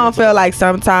 But you don't feel like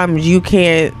sometimes you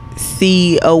can't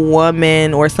see a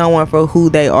woman or someone for who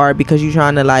they are because you're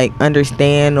trying to like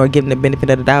understand or give them the benefit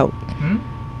of the doubt.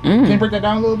 Can you break that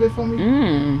down a little bit for me?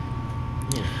 Mm.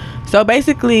 So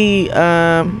basically,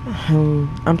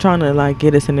 I'm trying to like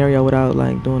get a scenario without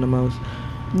like doing the most.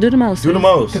 Do the most. Do the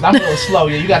most. Cause I'm a little slow.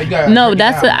 Yeah, you gotta. No,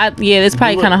 it's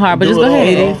probably kind of hard, but just go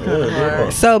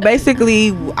ahead. So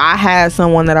basically, I had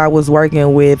someone that I was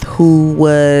working with who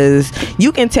was,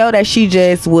 you can tell that she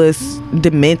just was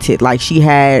demented, like she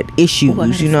had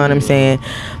issues. You know what I'm saying?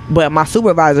 But my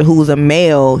supervisor, who was a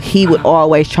male, he would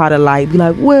always try to like be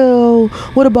like, well,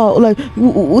 what about like,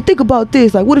 think about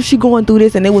this, like, what if she going through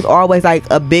this? And it was always like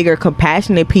a bigger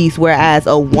compassionate piece. Whereas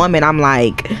a woman, I'm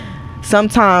like,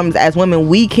 sometimes as women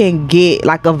we can get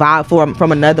like a vibe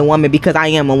from another woman because I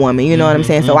am a woman, you know what I'm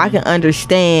saying? So I can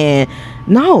understand,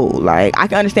 I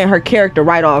can understand her character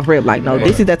right off rip, like, no,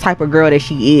 this is the type of girl that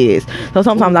she is. So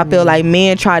sometimes I feel like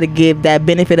men try to give that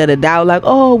benefit of the doubt, like,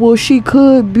 oh well, she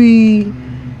could be.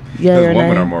 Because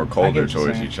women are more colder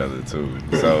towards each other too.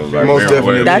 So like, most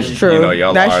definitely. That's true. You know,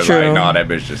 y'all That's are true. like, nah, that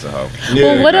bitch just a hoe.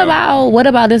 Yeah, well, what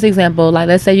about this example? Like,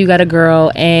 let's say you got a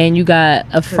girl and you got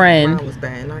a friend.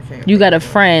 You got a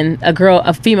friend,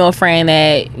 a female friend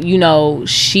that, you know,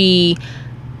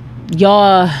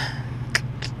 y'all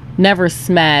never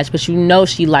smash, but you know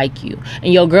she like you,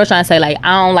 and your girl trying to say like,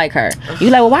 I don't like her. You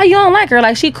like, well, why you don't like her?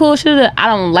 Like, she cool. I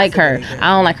don't like her. I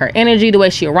don't like her energy, the way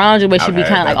she around you, the way she be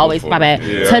kind of like always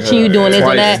touching you, doing this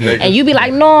and that, and you be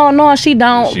like, no, she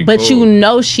don't. She but cool. You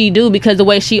know she do, because the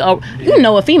way she, you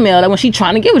know, a female, like when she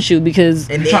trying to get with you, because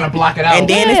and trying to block it out. And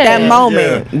then it's that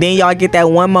moment. Then y'all get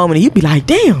that one moment, and you be like,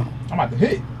 damn, I'm about to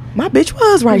hit. My bitch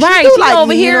was right. Right, she like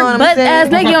over here, butt ass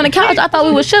nigga on the couch. I thought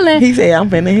we was chilling. He said, I'm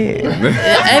finna hit.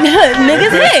 And niggas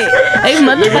hit. They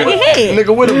motherfucking hit.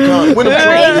 Nigga, with him.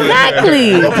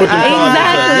 Exactly.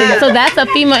 So that's a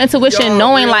female intuition,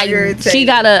 knowing like she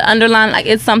got to underline like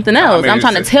it's something else. I mean, I'm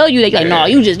trying to tell you that, like, no,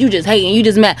 you just hating, you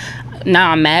just mad.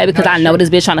 Now I'm mad because I know this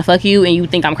bitch trying to fuck you and you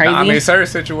think I'm crazy. I mean, certain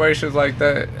situations like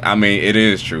that, I mean, it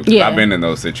is true. Yeah. I've been in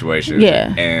those situations.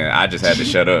 Yeah. And I just had to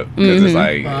shut up because it's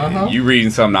like, you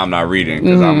reading something I'm not reading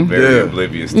because I'm very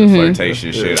oblivious to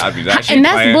flirtation shit. I'd be like, and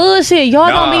that's playing. Bullshit. Y'all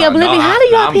don't be oblivious. How do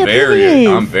y'all be oblivious?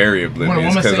 I'm very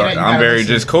oblivious because I'm very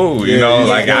just cool, you know?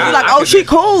 Like, oh, she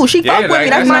cool. She fuck with me.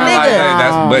 That's my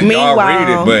nigga. But y'all read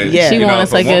it, but yeah. She wants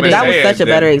to say that was such a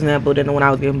better example than the one I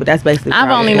was giving, but that's basically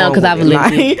I've only known because I've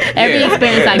lived it. Every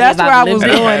experience I that's where I was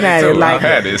going at it. Like,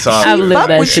 she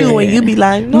fuck with you and you be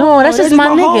like, no, that's just my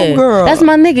nigga. Girl. That's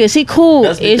my nigga. She cool.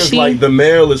 That's because, is she? Like, the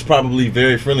male is probably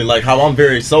very friendly. Like how I'm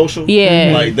very social.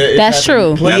 Yeah, like that's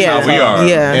true. That's how we are.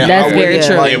 Yeah, that's very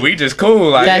true. Yeah, we just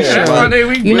cool. Like, that's true.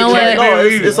 You know what?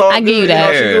 I give you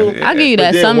that. I give you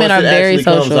that. Some men are very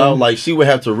social. Like, she would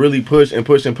have to really push and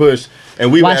push and push. And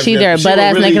we while she there, butt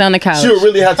ass naked on the couch. She would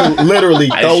really have to literally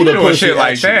throw the pussy shit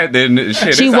like that. Then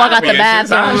shit, she walk out the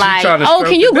bathroom like, oh,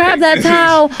 can you grab that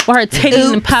towel? Or her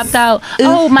titties and popped out.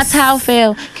 Oh, my towel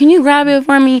fell. Can you grab it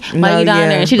for me? While you down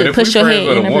there, and she just push your head.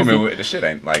 But a woman with the shit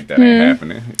ain't like that. Ain't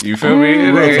happening. You feel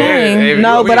me?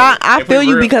 No, but I feel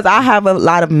you because I have a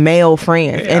lot of male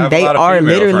friends, and they are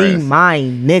literally my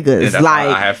niggas. Like,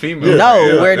 I have female.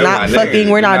 No, we're not fucking.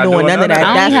 We're not doing none of that.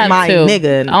 That's my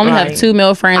nigga. I only have 2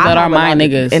 male friends that are my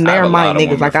niggas, and they're my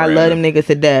niggas. Like, I love them niggas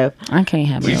to death. I can't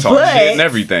have. We talk shit and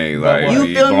everything. Like,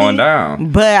 you going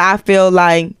down. But I feel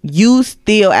like you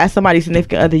still, as somebody's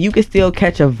significant other, you can still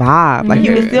catch a vibe. Like,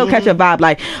 you can still catch a vibe.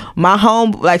 Like,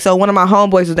 so one of my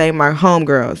homeboys was named my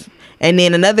homegirls. And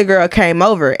then another girl came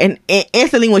over, and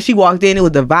instantly when she walked in, it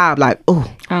was the vibe. Like, ooh,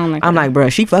 I'm like, bro,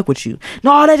 she fuck with you.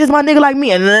 No, that's just my nigga like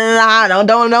me. And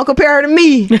don't compare her to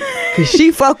me, cause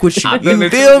she fuck with you. You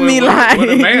feel me? Like,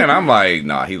 with a man, I'm like,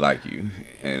 nah, he like you.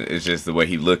 And it's just the way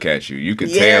he look at you. You can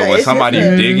tell when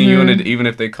somebody's digging you, and even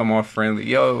if they come off friendly,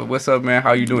 yo, what's up, man?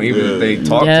 How you doing? Even if they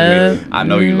talk to me, I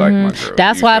know you like my girl.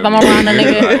 That's why if I'm around a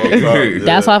nigga,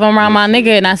 that's why if I'm around my nigga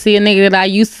and I see a nigga that I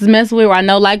used to mess with or I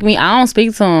know like me, I don't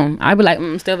speak to him. I be like,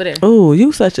 stay over there. Ooh,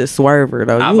 you such a swerver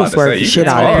though. You swerve the shit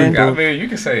out of people. I mean, you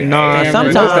can say, no,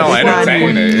 sometimes don't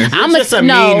entertain it. I'm just a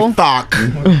mean fuck.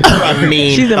 A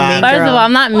mean. She's a mean girl. First of all,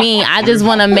 I'm not mean. I just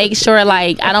want to make sure,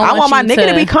 like, I want my nigga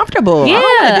to be comfortable. Yeah.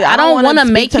 I don't want to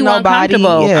make you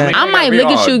uncomfortable. Yeah. I might look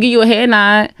at you, give you a head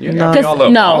nod.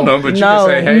 No,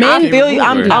 men feel you.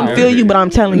 I'm feel you, but I'm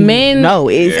telling you, men. No,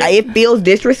 it feels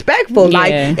disrespectful.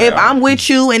 Like, if I'm with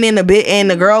you and then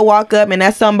the girl walk up and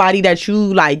that's somebody that you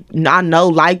like, I know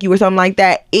like you or something like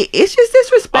that. It's just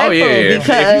disrespectful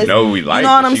because we like. You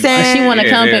know what I'm saying? She want to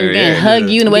come and hug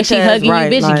you, and the way she hugging you,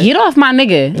 bitch. Like, get off my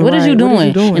nigga. What is you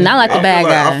doing? And not like the bad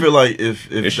guy. I feel like if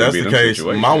that's the case,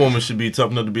 my woman should be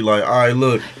tough enough to be like, all right,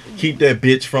 look, keep that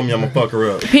bitch from me. I'ma fuck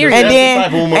her up. Period.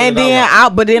 And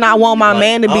then I want my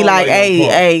man to be like,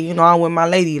 hey, you know, I'm with my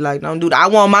lady. Like, don't do that. I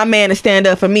want my man to stand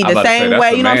up for me the same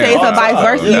way. You know what I'm saying? It's a vice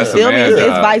versa. You feel me?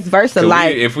 It's vice versa.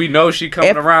 Like, if we know she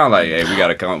coming around, like, hey, we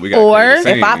gotta come. Or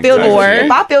if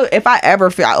I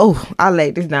ever feel, oh, I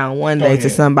laid this down one day to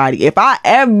somebody. If I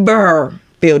ever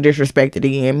feel disrespected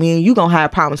again, me and you gonna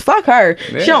have problems. Fuck her.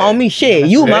 She don't owe me shit.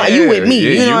 You with me.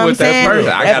 You know what I'm saying? If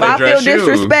I feel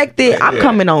disrespected, I'm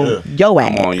coming on your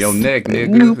ass. I'm on your neck,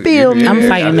 nigga. You feel me? I'm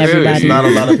fighting everybody. There's not a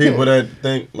lot of people that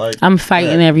think like I'm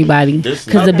fighting everybody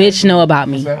because the bitch know about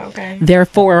me. Okay.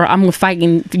 Therefore, I'm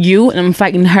fighting you and I'm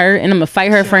fighting her and I'm gonna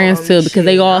fight her friends too because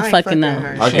they all fucking know.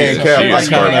 I can't cap She's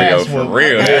Scorpio for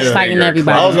real. I'm fighting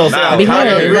everybody. I was gonna say,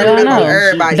 Because they all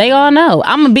know. They all know.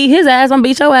 I'm gonna beat his ass. I'm gonna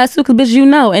beat your ass too, cause bitch, you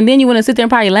know. And then you wanna sit there and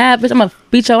probably laugh, bitch. I'm gonna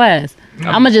beat your ass.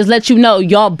 I'm gonna just let you know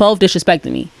y'all both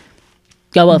disrespecting me.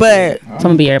 Y'all both. But so I'm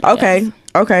gonna be everybody.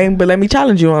 Okay, but let me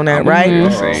challenge you on that,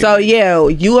 right? So yeah,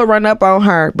 you will run up on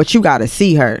her, but you gotta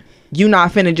see her. You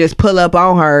not finna just pull up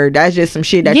on her. That's just some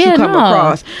shit that you come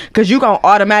across. Cause you gonna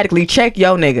automatically check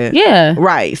your nigga. Yeah.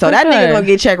 Right. So that nigga gonna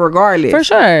get checked regardless. For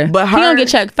sure. But he gonna get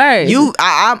checked first.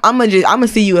 I'm gonna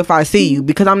see you if I see you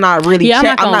because I'm not really I'm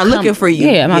not looking for you.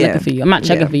 Yeah, I'm not looking for you. I'm not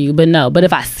checking for you. But no, but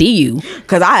if I see you.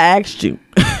 Cause I asked you.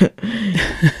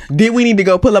 Did we need to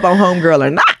go pull up on homegirl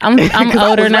or not? I'm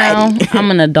older now. I'm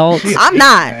an adult. I'm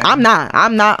not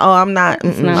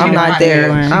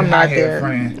there. I'm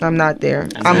not there.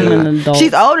 I'm an adult.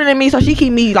 She's older than me, so she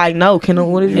keep me like, no,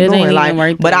 what are you doing?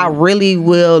 Like, but I really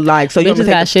will like. So you just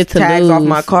got shit to tags lose off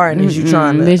my car, and is you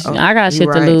trying to? Bitch, I got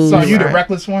shit to lose. So you the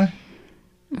reckless one?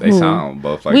 They sound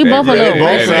both like we that. both a little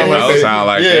reckless. They both sound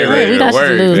like they ready to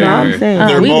work.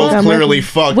 They're both clearly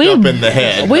fucked up in the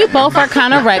head. We both are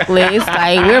kind of reckless.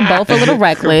 Like we're both a little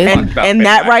reckless. And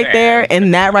that right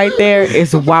there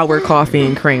is why we're coffee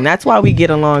and cream. That's why we get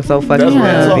along so fucking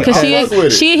well. Because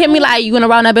she hit me like, you gonna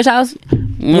ride that bitch house?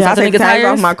 Yeah, I take tags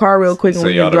off my car real quick and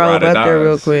we drove up there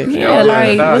real quick. Yeah,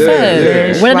 like what's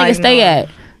up? Where the nigga stay at?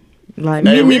 Like,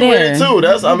 meet me there too.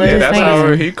 That's that's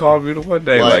how he called me the one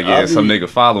day. Like, some nigga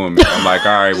following me. I'm like,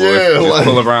 all right, well, just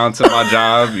pull around to my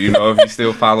job. You know, if you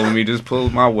still following me, just pull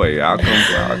my way. I'll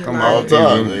come all the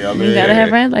time. You gotta have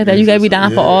friends like that. You gotta be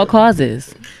down for all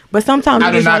causes. But sometimes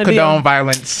I do not condone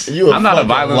violence. I'm not a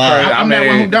violent person. I'm that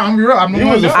one who don't. I'm real. I'm the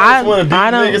one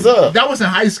that was in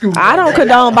high school. I don't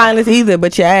condone violence either,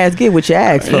 but your ass get what you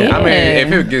ask for. I mean, if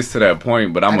it gets to that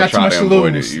point, but I'm gonna try to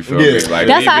avoid it. You feel me? Like,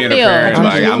 that's how I feel. Like,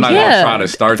 I'm not gonna try to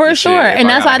start for sure. And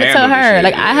that's why I tell her,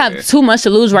 like, I have too much to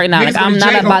lose right now. Like, I'm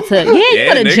not about to.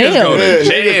 Yeah, go to jail.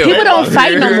 People don't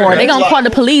fight no more. They gonna call the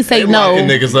police. Say no.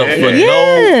 Niggas up for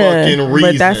no fucking reason.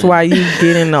 But that's why you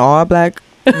get in the all black.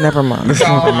 Never mind. You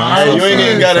ain't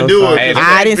even gotta do it.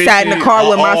 I didn't sat in the car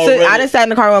with my sister. I didn't sat in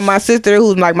the car with my sister,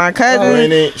 who's like my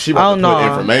cousin. She about to put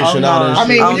information out and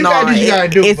shit. I mean, you gotta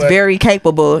do. It's very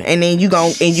capable, and then you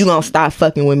gonna stop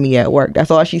fucking with me at work.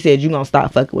 That's all she said. You gonna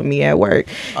stop fucking with me at work,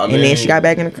 and then she got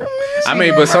back in the car. I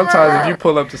mean, but sometimes if you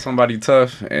pull up to somebody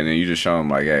tough and then you just show them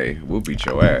like, hey, we'll beat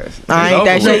your ass. I ain't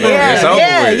that shit.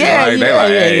 Yeah. They like,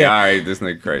 hey, all right, this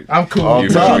nigga crazy. I'm cool. You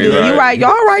right.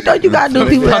 Y'all right though. You gotta do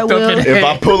people that will. If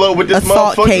I pull up with this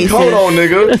motherfucking coat on,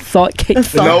 nigga. Assault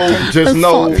case. No, just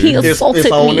know it's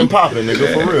on and popping,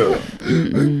 nigga, for real.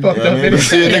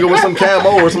 See a nigga with some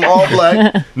camo or some all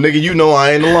black, nigga, you know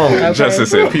I ain't alone.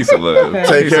 Justice and peace of love.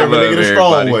 Take care of a nigga the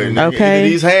strong way, nigga. Okay.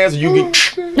 These hands, you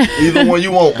get either one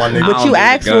you want, my nigga. But you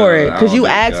ask for it, cause you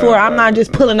ask for it. I'm not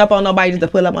just pulling up on nobody just to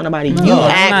pull up on nobody. You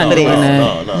ask for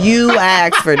this. You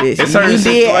ask for this. You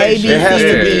did A, B, C,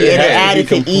 D, and it added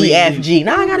to E, F, G.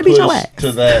 Now I gotta beat your ass.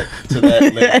 To that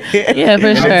limit. Yeah,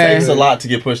 for sure. It takes a lot to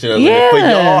get pushed to that limit. For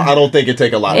y'all, I don't think it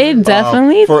take a lot. It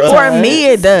definitely. For me,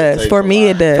 it does. For me,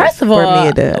 it does. First of all, for me,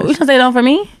 it does. We should say don't for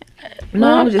me.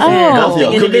 No, I'm just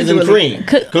saying. Cookies and cream.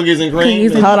 Cookies and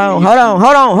cream. Hold on.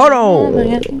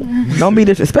 Don't be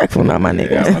disrespectful now, my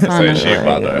nigga. Say she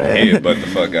about to headbutt the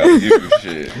fuck out of you,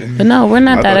 shit. But no, we're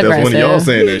not that aggressive. That's one of y'all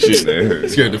saying that shit.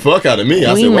 Scared the fuck out of me.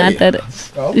 I said, not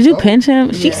that. Did you pinch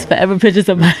him? She's forever pinching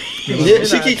somebody. Yeah,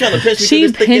 she keep trying to pinch me.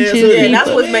 She pinches. Yeah,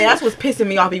 that's what's pissing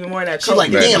me off even more than that. She's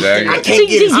like, damn, I can't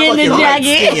get the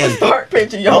jacket. I'm gonna start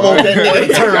pinching your I want that nigga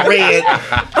to turn red.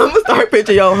 I'm gonna start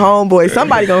pinching your homeboy.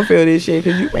 Somebody gonna feel this shit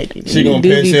because you making. She gonna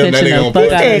pinch him. That nigga gonna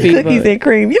pinch cookies and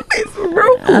cream. You is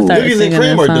rude. Cookies and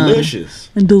cream are delicious.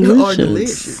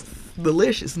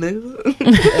 Delicious,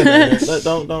 nigga.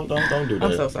 Don't do that.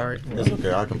 I'm so sorry. It's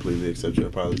okay. I completely accept your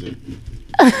apology.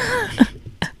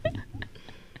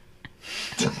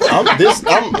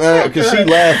 Cause she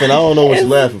laughing. I don't know what she's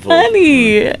laughing for.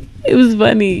 Funny. It was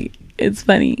funny. It's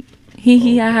funny. Hee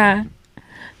hee ha ha.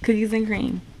 Cookies and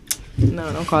cream.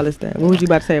 No, don't call us that. What was you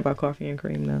about to say about coffee and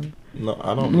cream though? No,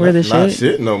 I don't. We're the not shit.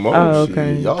 shit no more. Oh, Shit.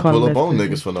 okay. Y'all Call pull them up on that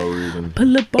niggas for no reason.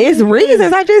 Pull up. It's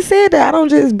reasons. I just said that. I don't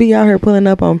just be out here pulling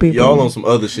up on people. Y'all on some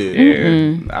other shit.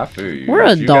 Yeah, I feel you. We're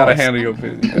You gotta adults. handle your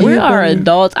business. We are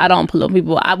adults. I don't pull up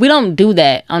people. We don't do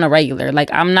that on a regular. Like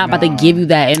I'm not about to give you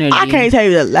that energy. I can't tell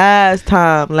you the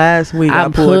last week I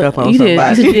pulled up on you did.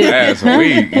 somebody. You did. Last Huh?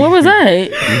 week. What was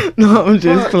that? No, I'm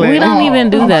just playing. We don't even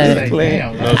do that.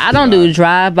 Damn. I don't do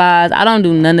drive-bys. I don't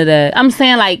do none of that. I'm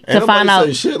saying like to Ain't find nobody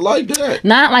out, say shit like that.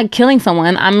 not like killing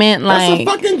someone. I meant That's a like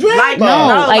fucking drive. Like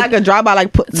No, like a drive by,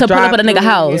 like to pull up at a nigga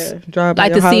house, drive by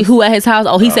like your to see house. who at his house.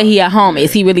 Oh, he said he at home.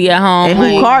 Is he really at home? and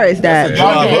Like, who car is that?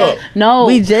 Drive up. No,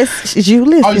 We just you Oh,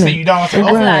 you said listening. you don't. I said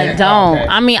I don't. Okay.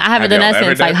 I mean, I haven't Have done y'all that ever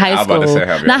since like done- high I was about to school. say,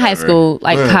 have y'all Not high ever- school,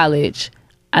 like college.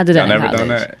 I did that Y'all in never college. done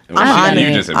that? I'm You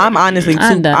honest. just I'm honestly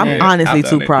I've too. done I'm it. honestly I've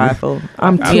too done it. prideful.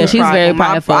 I'm too. Yeah, she's very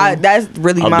prideful. prideful. That's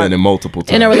really I've my done it multiple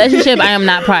times. In a relationship, I am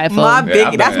not prideful. my Yeah,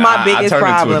 big. That's my biggest I turned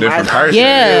problem. Into a different person. I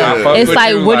Yeah, fuck it's with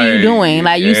like, you, what are you doing?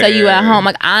 Like, you say you at yeah. home.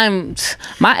 Like,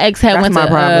 my ex had That's went my to.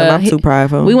 problem. I'm too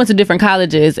prideful. We went to different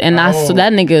colleges, and so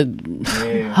that nigga,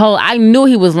 I knew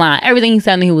he was lying. Everything he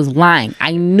said, he was lying.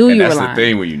 I knew And you were that's lying. the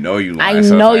thing when you know you lying. I So it's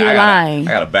know like, you're lying.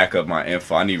 I gotta back up my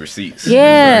info. I need receipts.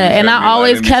 Yeah, and You feel me? I Like,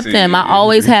 always let me kept see. them. I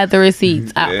always had the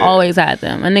receipts. I Yeah. always had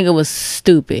them. A nigga was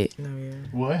stupid.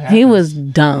 What He happens? was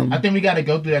dumb. I think we got to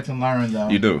go through that to learn, though.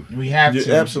 You do. We have You,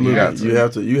 to. absolutely. We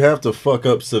have to. You have to fuck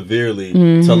up severely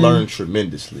Mm-hmm. to learn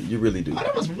tremendously. You really do.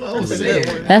 That was well said.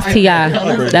 That's T.I.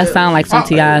 That sound like some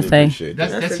T.I. say.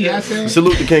 That's T.I. said?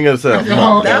 Salute the king of the south.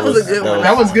 Oh, that was a good one.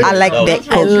 That was good. I like that.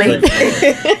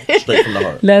 Straight from the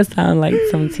heart. That sound like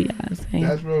some T.I. say.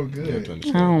 That's real good.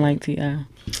 I don't like T.I.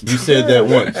 You said that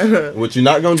once. What you're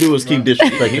not gonna do is keep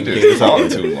disrespecting the king of the Talking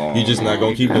south. too long. You're just not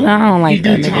gonna keep I doing it. don't like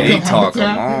that He nigga. He talk a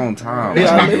long time.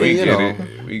 Yeah, I mean, we you get know.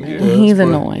 it. We get Yeah, it. He's but,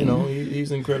 annoying. You know,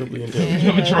 he's incredibly intelligent.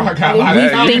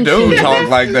 Yeah, you think do he- talk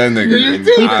like that nigga.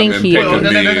 We think he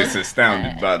is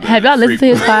astounded by the Have y'all listened to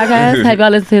his podcast? Have y'all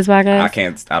listened to his podcast? I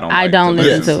can't. I don't. I like don't to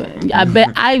listen to it.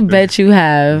 I bet you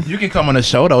have. You can come on the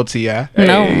show, though, T.I.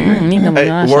 No, you can Hey,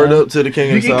 on word show. up to the king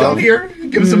You of the can south. come here.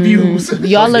 Give us some views. Do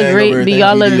y'all Gang agree? over Do everything,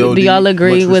 y'all GDOD,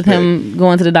 agree much with him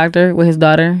going to the doctor with his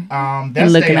daughter? That's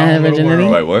And looking their at her own little virginity?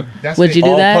 world. Wait, what? That's Would you do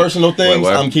All that? personal things, Wait,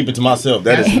 what? I'm keeping to myself.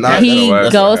 That is He not. He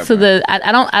that's goes what to the.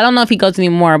 I don't know if he goes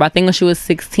anymore, but I think when she was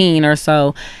 16 or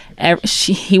so,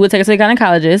 he would take her to the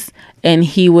gynecologist, and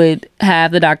he would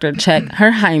have the doctor check her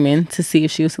hymen to see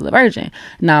if she was still a virgin.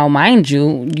 Now, mind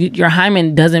you, your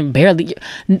hymen doesn't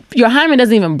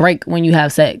even break when you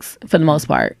have sex for the most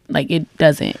part. Like, it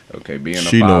doesn't. Okay, being a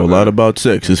She father. know a lot about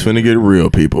sex. It's finna get real,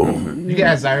 people. You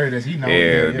guys heard this. You know.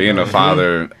 Yeah, being a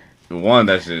father. One,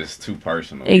 that's just too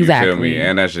personal. Exactly. You feel me?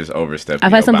 And that's just overstepping. I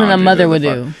feel like your something a boundaries mother as would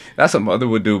father. do. That's what a mother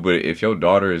would do, but if your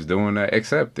daughter is doing that,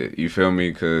 accept it. You feel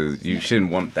me? Because you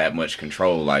shouldn't want that much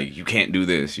control. Like, you can't do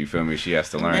this. You feel me? She has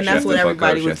to learn. And She that's has what to fuck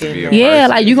everybody up. She was has to be getting a at. Yeah, person,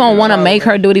 like you gonna know? want to make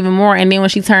her do it even more, and then when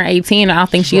she turned 18, I don't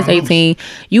think she is 18.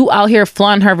 You out here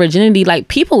flaunting her virginity. Like,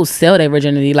 people sell their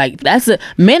virginity. Like,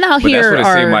 men out But here that's what it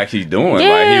are. seemed like he's doing. Like,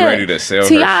 he ready to sell her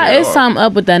T.I., shit it's off. something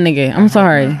up with that nigga. I'm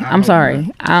sorry. It's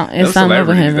Those something up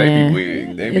with him, celebrities, they be man.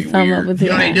 weird. They be It's something up weird. with You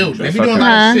know they him. do. They be doing a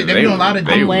lot of shit. They be doing a lot of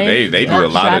They do a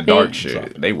lot Drop of dark it.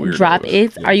 shit. They weird. Drop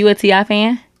it. Are you a T.I.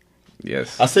 fan?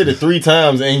 Yes. I said it 3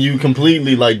 times and you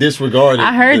completely like disregarded.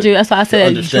 I heard you. That's why I the said drop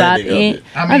understanding of it. it.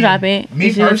 I drop it. Me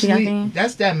Is you a T.I. personally, fan?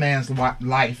 that's that man's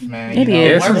life, man. It you know?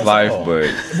 is. It's his Whatever- life,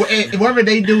 but Whatever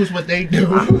they do is what they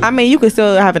do. I mean, you can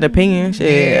still have an opinion.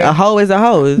 Shit, Yeah. a hoe is a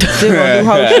hoe. Still gonna do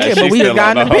hoe shit, but She we still just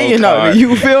got on an the hoe opinion on card. it.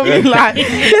 You feel me? Like,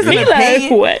 it's an He like,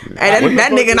 opinion. what? And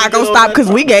that nigga not gonna stop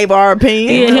because we gave our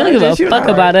opinion. Yeah, he don't give a Just, you fuck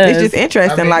know, about It's us. just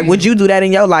interesting. I mean- like, would you do that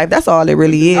in your life? That's all it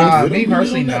really is. Me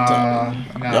personally, nah.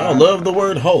 Y'all love the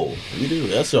word hoe. You do.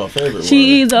 That's your favorite word.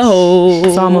 She's a hoe.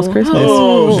 It's almost Christmas.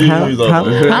 Oh, she's How- a how-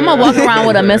 hoe. I'm gonna walk around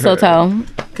with a mistletoe.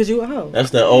 Cause you a hoe. That's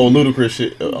that old ludicrous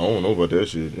shit. I don't know about that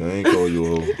shit. I ain't call you a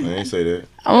hoe. I ain't say that.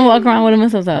 I'm gonna walk around with a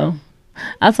mistletoe.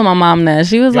 I told my mom that.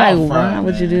 She was Y'all like, "Why fried,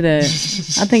 would you man. do that?"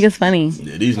 I think it's funny.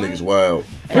 Yeah, these niggas wild.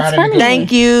 It's funny.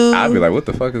 Thank you. I'd be like, what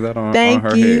the fuck is that on Thank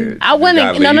her you. head? I You got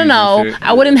wouldn't. leaves No. and shit?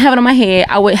 I wouldn't have it on my head.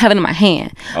 I would have it in my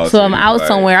hand. Oh, so so I'm you out like-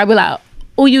 somewhere. I'd be like,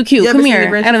 "Oh, you cute. You ever Come seen here."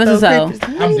 the I got a Grinch mistletoe.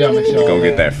 Stole I'm done with y'all. Go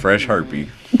get that fresh herpy.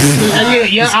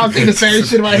 Yeah, I was thinking the same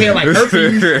shit in my head, like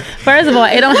herpes. First of all,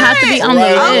 it don't have to be on the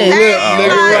list.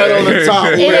 Right on the top.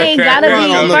 It ain't gotta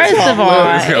be. First of all,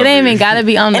 it ain't even gotta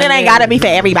be on the And list. it ain't gotta be for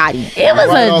everybody. It was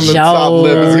Right on a the top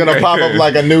lip. It's joke. gonna pop up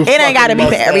like a new. It ain't gotta be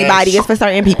for everybody. It's for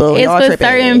certain people. It's Y'all for tripping.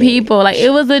 certain people. Like it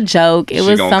was a joke. It She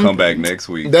was gonna something. come back next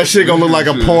week. That shit gonna look like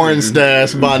a porn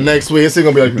stash by next week. It's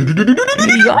gonna be like.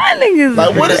 Y'all niggas.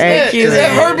 Like, what is that? Is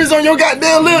that herpes on your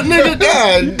goddamn lip, nigga?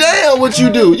 God damn, what you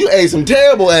do? You ate some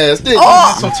terrible ass, didn't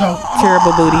you?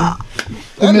 Terrible booty.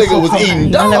 That nigga was eating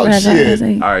Y'all never dog had that shit.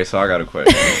 thing? All right, so I got a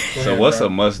question. So what's a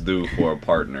must do for a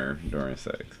partner during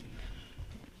sex?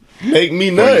 Make me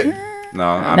nut. No,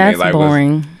 I That's mean like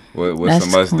boring. what's That's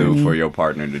a must do corny. for your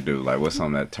partner to do? Like what's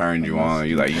something that turned you on?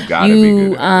 You like you gotta be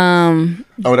good.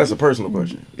 Oh, that's a personal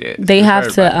question. Yeah, They it's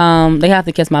have for everybody. to they have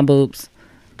to kiss my boobs.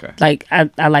 Okay. Like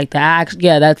I like that.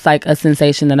 Yeah, that's like a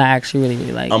sensation that I actually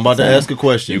really like. I'm about to ask a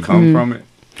question. You come from it.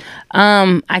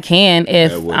 I can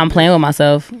if That would I'm be- playing with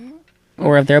myself,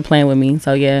 or if they're playing with me.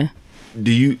 So yeah,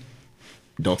 Do you?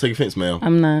 Don't take offense, ma'am.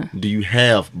 I'm not. Do you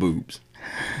have boobs?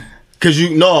 Cause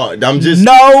you no, I'm just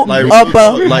No like,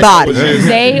 upper like, body.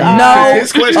 They No are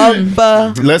His question.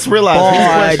 upper. Let's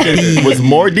realize his question was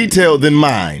more detailed than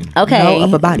mine. okay. No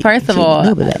upper body. First of all,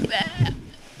 No upper body.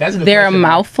 That's a good they're a question.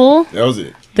 mouthful. That was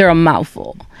it. They're a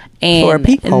mouthful, and For a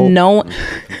peephole. no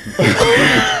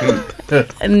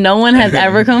one has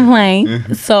ever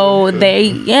complained. So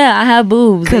I have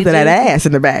boobs. Because of They that just- ass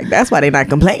in the back. That's why they not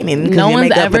complaining. 'Cause No you one's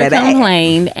make up for ever that ass.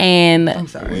 complained, and We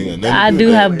ain't got nothing I to do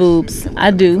with have that. boobs.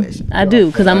 I do,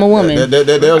 because I'm a woman. That was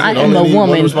it. I Only am a need one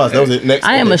woman. response. That was it. Next.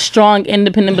 I am a strong,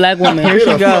 independent black woman. Here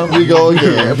she go. We go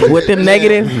again. With them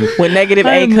negative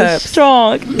I A am a cups.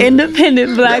 strong,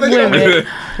 independent black woman.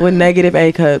 With negative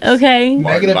A cups. Okay.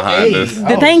 Negative Behind A. us.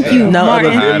 Thank you, No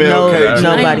Martin. upper, Yeah, no, okay.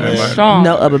 nobody. I am strong.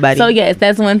 No upper body. So yes,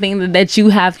 that's one thing that you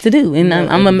have to do, and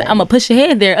I'm gonna push your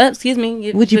head there. Up, excuse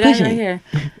me. What you got pushing? right here.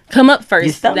 Come up Your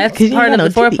first. stomach, That's 'cause you part of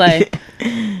ain't the got no foreplay,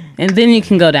 and then you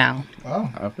can go down.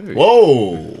 I feel you.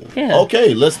 Whoa. Yeah.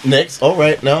 Okay. Let's next. All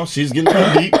right. Now she's getting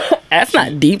pretty deep. That's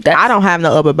not deep. That's I don't have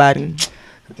no upper body.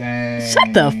 Dang.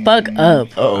 shut the fuck up.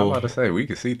 I'm Uh-oh. about to say we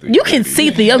can see through. You can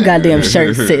see through your goddamn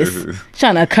shirt, sis.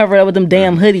 Trying to cover it up with them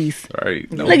damn hoodies. Right.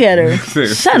 No. Look at her.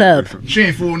 Shut up. She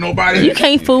ain't fooling nobody. You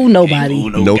can't fool nobody.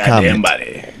 No comment.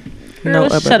 No Girl,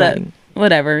 upper shut up. body.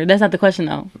 Whatever. That's not the question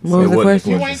though. What was the What-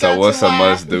 question? You ain't So got what's to a lie.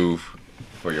 must do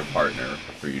for your partner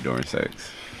for you during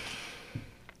sex?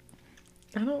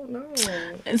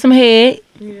 Some head.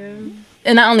 Yeah.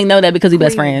 And I only know that because we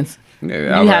best friends.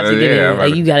 Yeah, You have to get it. I'm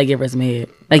Like you gotta give her some head.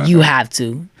 Like you have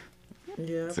to.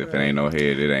 If it ain't no head,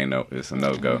 it ain't no. It's a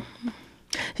no go.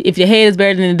 If your head is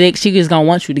better than the dick, she just gonna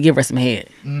want you to give her some head.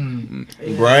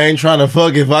 Bro, I ain't trying to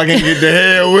fuck if I can get the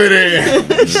hell with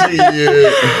it. Shit.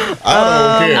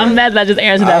 I don't care. I'm glad that I just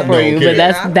answered that I for don't you,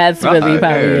 care. but that's really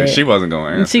probably Yeah, it. she wasn't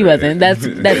gonna answer. She wasn't. That's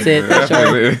it for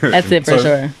sure. That's it for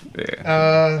sure.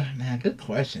 Yeah. Man, good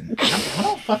question. I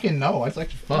don't fucking know. I just like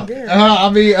to fuck. Shit.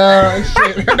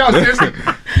 No, seriously.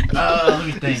 Let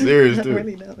me think. Serious too.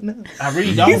 I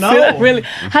really don't know. Really?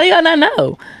 How do y'all not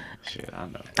know? Shit, I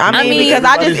know. I mean, because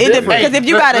everybody's because if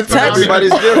you got to touch,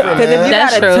 Everybody's different. because if you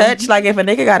That's got to true. touch, like if a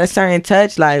nigga got a certain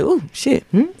touch, like ooh shit,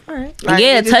 all right. Like,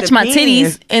 Yeah, it just touch my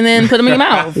depends. titties and then put them in your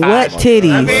mouth. What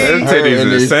titties? Them Her titties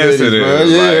and is these sensitive. titties, bro,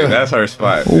 yeah. Like, that's her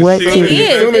spot. What She- It titties?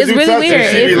 is. soon as It's you really touch it, weird.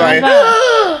 she be It's like,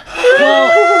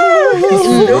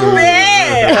 Stupid.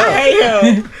 I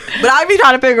hate him. But I be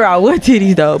trying to figure out what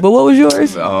titties though. But what was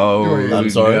yours? Oh, I'm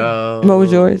sorry. no. What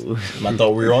was yours? I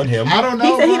thought we were on him. I don't know.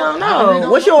 He said he bro. don't I really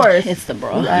know. What's yours? It's the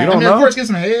bro. You I don't mean, of know? course, get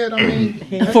some head. I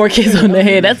mean, 4 kids on the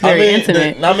head. That's very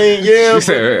intimate. Yeah, She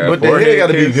said, but the forehead head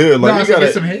gotta be kiss. good. no, Like I you said gotta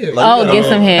get some head. like, Oh, you get gotta-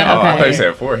 some head. Oh, I thought you Okay.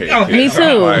 said forehead. Oh, kiss. Me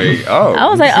too. Like, oh. I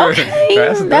was like, okay,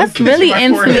 that's really my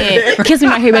forehead. intimate. Kiss me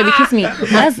right here, baby. Kiss me.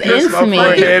 That's Kiss my intimate.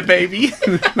 forehead, baby.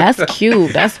 That's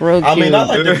cute. That's real I cute. mean, I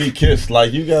like to be kissed.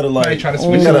 Like you gotta Might like, try to you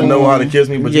switch gotta it. know how to kiss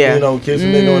me, but Yeah. you know, kiss a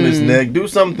nigga on his neck. Do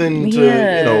something to,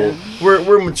 Yeah. you know,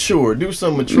 we're mature. Do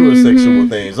some mature sexual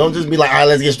things. Don't just be like, all right,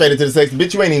 let's get straight into the sex.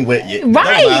 Bitch, you ain't even wet yet.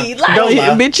 Right, like- Don't lie.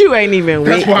 Bitch, you ain't even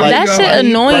That's weak. why that we shit go,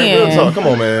 annoying. Like, real talk. Come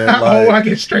on, man. Oh, I Like,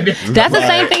 get straight in. That's the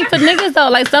same thing for niggas though.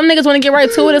 Like some niggas want to get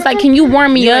right to it. It's like, can you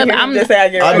warm me up? I'm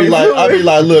I be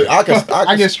like, look,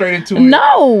 I get straight into it.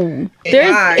 no.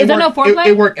 There's Nah, is there no foreplay?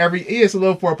 It worked it's a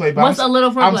little foreplay. But What's a little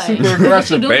I'm foreplay? super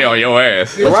aggressive. They on your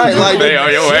ass. right, like They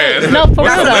on your ass. No, for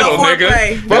What's real a little though.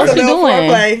 nigga? What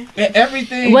you doing?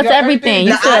 Everything. What's everything?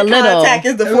 You said a little.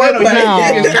 is the You foreplay.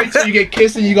 No. get straight to you get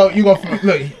kissing. You go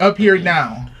look up here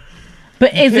down.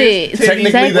 But is it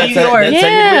Technically, that's yours?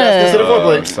 considered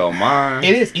foreplay. So mine.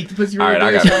 It is. Eat the pussy. All right,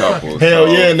 I got a couple. Hell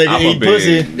yeah, nigga, I'm eat a big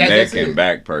pussy. neck and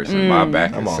back person. My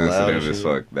back I'm is all loud sensitive and as shit.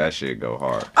 fuck. That shit go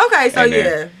hard. Okay, so And yeah.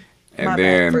 then- And My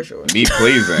then back, for sure. me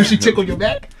pleasing. She tickle your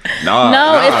back?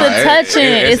 No, it's the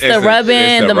touching, it's the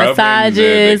rubbing, the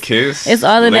massages, the kiss, it's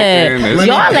all of that. licking, it's-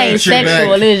 Y'all ain't paint your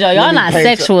sexual, back. is y'all? Y'all Let me not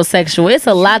paint your- sexual. It's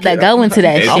a lot that go into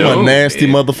that It shit. I'm do. a nasty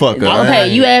motherfucker.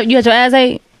 Okay, you had your ass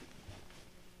ate?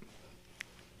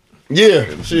 Yeah,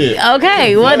 shit.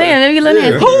 Okay, well then, maybe let me.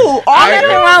 Yeah. Who? All nothing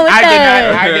wrong with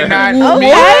that. I did not.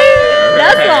 Okay,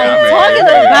 that's what I'm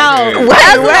talking about.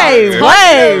 Wait.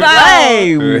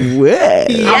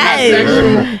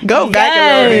 Yes. Go back a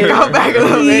little bit. Go back a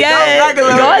little bit. Yes. Go back a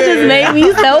little Y'all bit. just made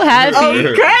me so happy.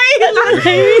 Okay. Made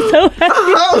me so happy.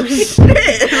 Oh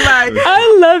shit! Like,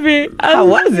 I love it. how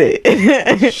was it?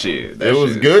 Shit, that It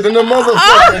was shit- good in the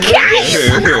motherfucker.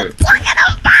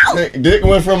 Dick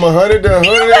went from 100 to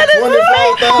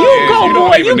 125,000. go, boy,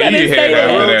 don't you even better need say head that.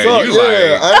 after that. Talk, You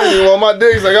yeah, like, I ain't even want my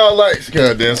dicks. Like, I was like,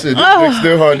 goddamn shit, this dick's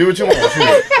still hard. Do what you want.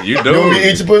 Shit. you You want me to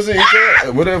eat do. your pussy? Eat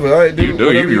that? Whatever. All right, do You do.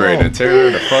 whatever You be ready to want. tear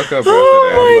her the fuck up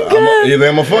Oh after that. Either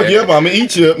I'm gonna fuck you up or I'm gonna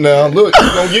eat you up now. Look, you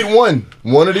gonna get one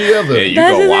or the other. Yeah, you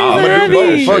That's go just wild. heavy. with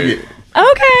that Fuck shit. it.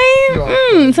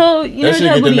 Okay. So you That know shit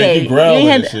your get to booty make you ate. growling ain't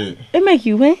and had- shit. It make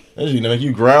you what? That shit make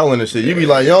you growling and shit. You be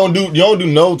like, you don't do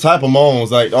no type of moans.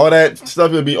 Like all that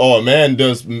stuff. You'll be, oh, a man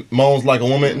does moans like a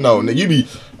woman. No, nigga, you be,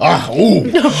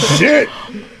 shit.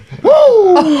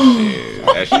 Woo!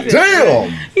 That shit. Damn.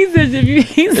 He said if you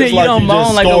he said It's you like don't you moan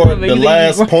just like a scored woman. the You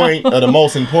last think you point of the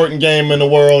most important game in the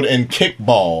world in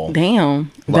kickball.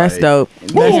 Damn. That's Like, dope.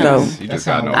 That's Damn. dope. You just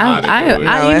gotta know I, how to I, do it.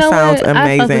 I, No, you that know sounds what? I fuck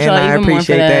amazing, with and y'all I even more for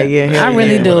appreciate that. Yeah, hell I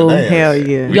really yeah. do. Damn. Hell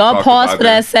yeah. We Y'all talked paused about for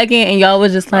that second, and y'all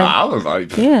was just like, I was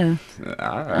like, yeah,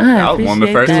 I was one of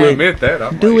the appreciate first that. to admit that.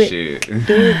 I'm Do like, it.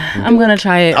 shit. I'm gonna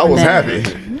try it. I one was day.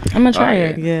 happy. I'm gonna try Oh,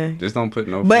 it. Yeah. Just don't put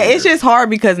no. But it's finger. just hard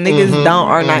because niggas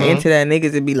are not into that.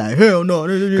 Niggas would be like, hell no.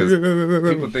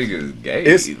 people think it's gay.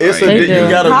 It's like, a They you do.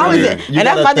 gotta How is really, it? you And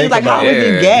that's gotta my thing. think Like, how about is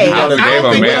it. it gay? You gotta I give don't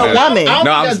a think man it's a- a woman. I don't No, think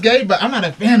I'm- that's gay, but I'm not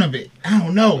a fan of it. I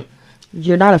don't know.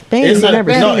 You're not a fan. It's You've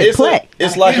never seen it play.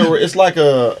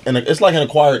 it's like an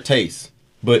acquired taste,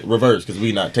 but reverse because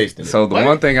we not tasting it. So the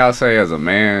one thing I'll say as a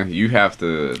man, you have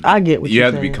to. I get what you you're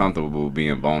have to be saying. comfortable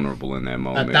being vulnerable in that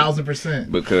moment.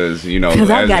 1,000%. Because you know, 'Cause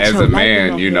I got as your a life man,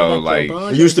 on you here, know, got your like.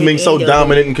 bond. Used to being so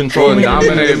dominant and Well, controlling.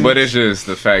 dominated, but it's just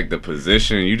the fact the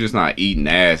position. You just not eating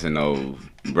ass in no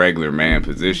regular man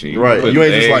position. You Right, put you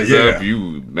ain't just legs like, yeah. up,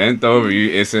 you bent over.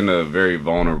 It's in a very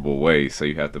vulnerable way, so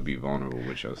you have to be vulnerable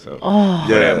with yourself Oh,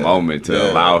 for that moment to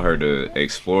Yeah. allow her to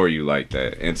explore you like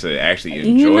that and to actually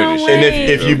enjoy know the shit. what? And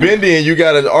if you bend in, you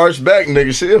got an arch back,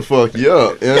 nigga. She'll fuck you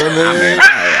up. You know what I mean?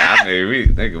 I mean, we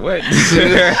nigga, what?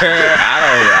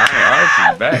 I don't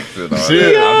arch you back to all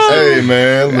Shit. that. Hey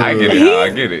man, I look.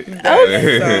 get it. I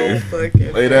get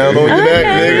it. Lay down on your back,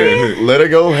 nigga. Let it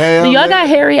go ham. do y'all got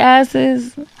hairy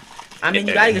asses? I mean,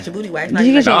 you gotta get your booty waxed. Did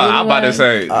you get No, your I'm about to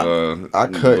say. I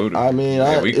cut. booty. I mean,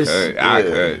 Yeah, we it's- cut. I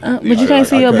yeah. cut. But you can't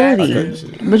see your I booty.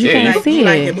 cut. But you Yeah, can't see it.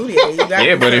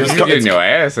 Yeah, but if It's you called- getting your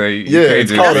ass, you Yeah, can't it's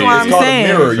just called, That's a, what it's I'm called a saying.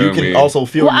 mirror. You Feel can me? also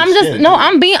feel. Well, your I'm just skin, no.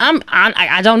 too.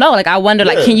 I don't know. Like I wonder.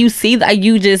 Like, Yeah. can you see that?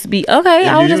 You just be okay.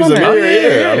 I was If just you use a wondering.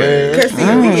 mirror,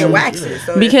 yeah. I mean, we get waxes.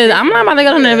 So Because I'm not about to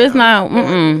go on there if it's not. Yeah,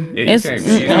 you It's can't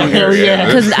see no hair, yeah.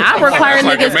 because I require That's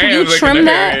like a niggas. Can man you looking trim at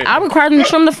that? hair. I require them to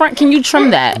trim the front. Can you trim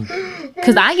that?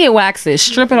 Because I get waxes.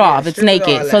 Strip it off. It's strip it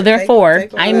naked. all So out. therefore,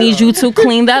 Take I it need out. you to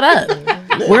clean that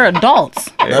up. We're adults.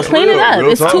 That's Clean it real, up. real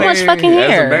It's talk. too much fucking As a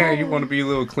hair. man, you want to be a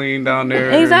little clean down there.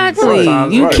 Exactly.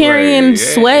 sometimes. You Right, carrying right,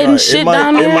 yeah. sweat and Right. shit it might,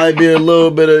 down It there. might be a little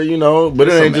bit of, but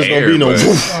it ain't Some just gonna air, be no.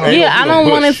 but- Yeah, I don't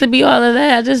want it to be all of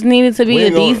that. I just need it to be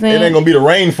It a ain't decent. gonna be the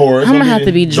rainforest. I'm gonna have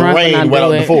to be drunk when I the rain without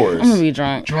do the it. forest. I'm gonna be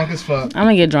drunk. Drunk as fuck. I'm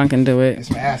gonna get drunk and do it. It's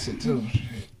some acid, too.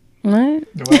 What?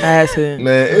 Acid.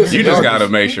 Man, it's You just gotta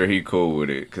make sure he cool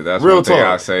with it, cause that's Real one thing talk.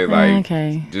 I say. Like,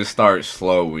 Okay. just start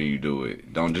slow when you do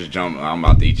it. Don't just jump. I'm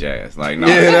about to eat your ass. Like, no.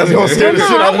 Yeah, that's gonna scare the No,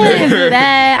 shit I out of wouldn't nigga. do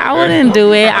that. I wouldn't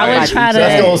do it. I would try to.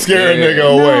 That's gonna scare a nigga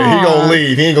away. He gonna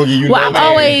leave. He ain't gonna give you. Well, no I'm time.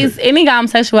 always any guy I'm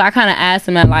sexual. I kind of ask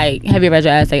them at like, have you ever had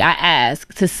your ass ate? I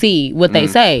ask to see what they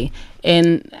say,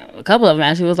 and a couple of them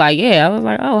actually was like, yeah. I was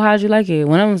like, oh, how'd you like it?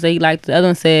 One of them said he liked it. The other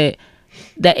one said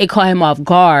that it caught him off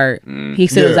guard. He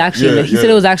said it was Yeah, actually he yeah. said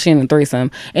it was actually in a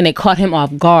threesome, and it caught him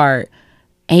off guard.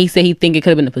 And he said he think it could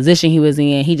have been the position he was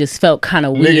in. He just felt kind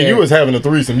of weird. Nigga, you was having a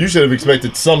threesome. You should have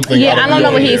expected something. Yeah, out of I don't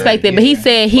know what he you. expected, but he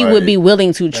said he would Right. be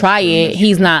willing to try it.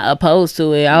 He's not opposed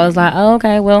to it. I was like, oh,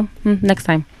 okay, well, next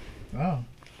time. Oh.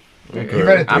 You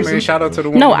ever had a I threesome? mean, shout out to the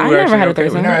one. No, who I never actually had a okay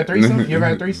with threesome. You never it. had a threesome? You ever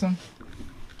had a threesome?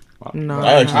 No.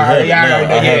 I actually have it.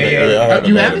 Yeah.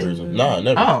 You have it? Nah,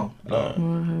 never. Oh. Nah.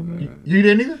 You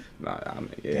didn't either? Nah, I mean,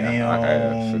 Damn. I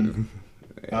have.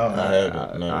 I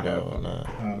haven't.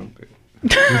 No.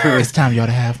 It's time y'all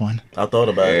to have one. I thought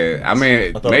about it. I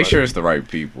mean, make sure it's the right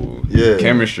people. Yeah.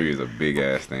 Chemistry is a big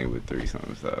ass thing with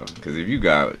threesomes, though. Because if you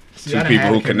got See, two people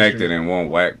who connected and one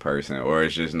whack person, or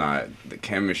it's just not, the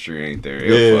chemistry ain't there.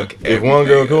 It'll fuck if one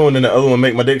girl cool and then the other one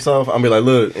make my dick soft, I'll be like,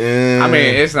 look. I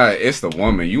mean, it's the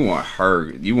woman. You want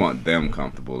them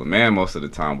comfortable. The man, most of the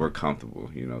time, we're comfortable.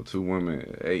 You know, two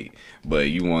women, hey. But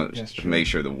you want to make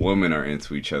sure the women are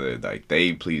into each other, like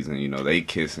they pleasing, you know, they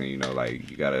kissing, you know, like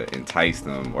you gotta entice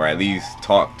them or at least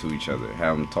talk to each other,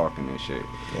 have them talking and shit.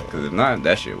 Because if not,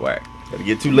 that shit whack. Gotta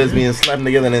get two lesbians slapping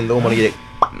together and then don't want to get it.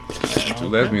 Two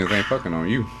lesbians ain't fucking on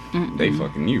you. They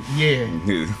fucking you. Yeah.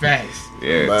 Facts.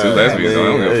 Yeah, two lesbians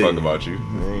don't give a fuck about you.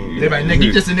 They like, nigga,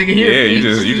 you just a nigga here. Yeah, you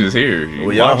just here.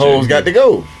 Well, y'all hoes got to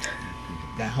go.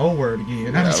 That whole word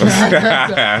again.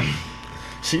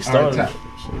 She started.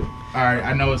 All right,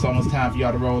 I know it's almost time for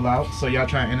y'all to roll out. So y'all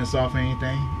trying to end us off or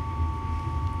anything?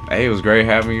 Hey, it was great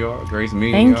having y'all. Great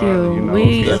meeting Thank y'all. you.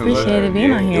 We appreciated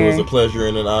being on here. It was a pleasure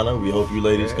and an honor. We hope you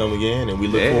ladies come again, and we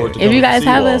look forward to coming if you guys to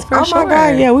have you us for Oh sure. my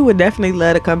God, yeah, we would definitely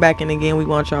love to come back and again. We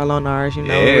want y'all on ours, you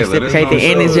know, Yeah, reciprocate the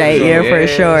energy, for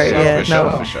sure.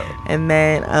 For sure. And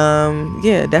then,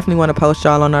 definitely want to post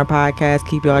y'all on our podcast.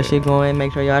 Keep y'all shit going.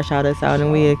 Make sure y'all shout us out,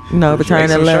 and we, return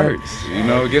the love. Shirts, you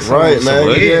know, get some man.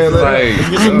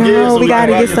 I know we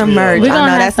gotta get some merch. We're I know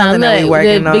gonna have that's something that we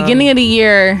working on. The beginning of the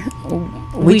year.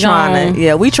 We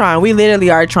trying. We literally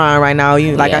are trying right now.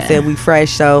 Like I said, we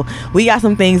fresh, so we got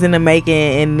some things in the making.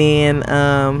 And then,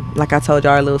 like I told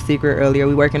y'all, a little secret earlier,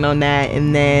 we working on that,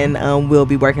 and then we'll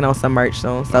be working on some merch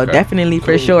soon. So definitely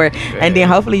for sure. Yeah. And then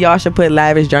hopefully y'all should put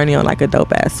Lavish Journey on like a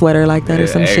dope ass sweater like that or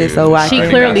some shit. So she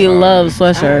clearly loves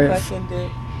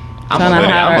sweatshirts.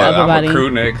 I'm a crew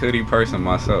neck hoodie person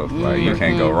myself. Like you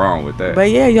can't go wrong with that.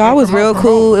 But yeah, y'all was real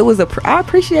cool. It was I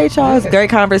appreciate y'all. It's great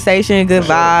conversation, good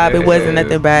vibe. It wasn't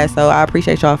nothing bad. So I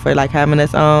appreciate y'all for like having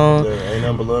us on. Ain't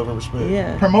nothing but love and respect.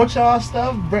 Yeah. Promote y'all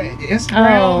stuff, Instagram.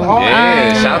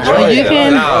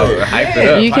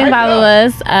 You can follow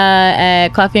us at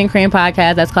Coffee and Cream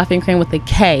Podcast. That's Coffee and Cream with a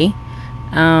K.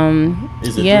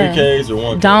 Is it 3 Ks or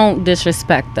 1 K? Don't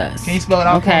disrespect us. Can you spell it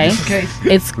out? Okay.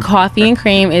 It's Coffee and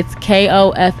Cream. It's KOFFEEANDKREAM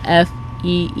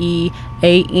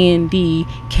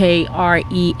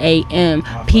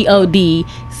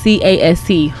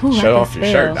Show off your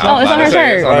shirt. Oh, it's on her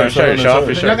shirt. It's on her shirt. Show off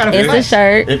your shirt. It's a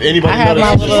shirt. If anybody I have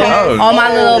my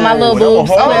little boobs.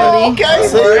 Oh, okay.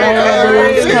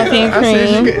 Coffee and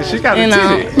Cream. She got a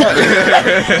titty.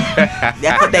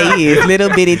 That's what they is. Little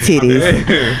bitty titties.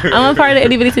 I'm a part of the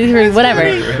itty bitty titty crew, whatever.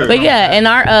 But yeah, and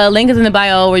our link is in the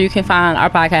bio where you can find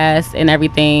our podcast and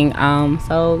everything.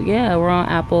 So yeah, we're on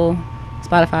Apple,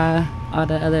 Spotify, all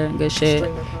the other good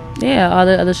shit. Yeah, all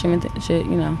the other streaming shit,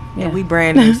 Yeah. And we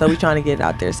brand new, so we trying to get it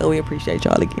out there. So we appreciate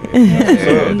y'all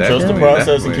again. Trust the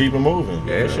process and keep it moving.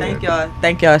 Yeah,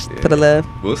 Thank y'all for the love.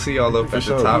 We'll see y'all up at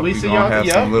the top. We We see gonna y'all, have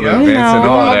yeah, some little yeah. events and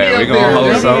all that. We gonna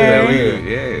host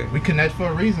something. We connect for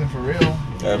a reason, for real.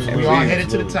 Absolutely. We all headed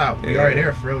to the top. We already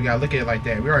there, for real. We gotta look at it like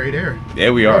that. We already there. Yeah,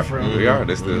 we are. For real. We are.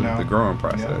 That's the growing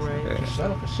process.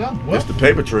 For sure. It's the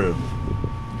paper trail.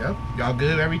 Yep. Y'all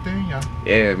good? Everything? Y'all?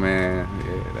 Yeah, man.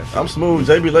 Yeah, I'm smooth.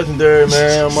 JB Legendary,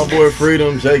 man. My boy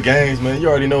Freedom, Jay Gaines, man. You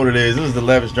already know what it is. This is the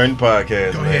Lavish Journey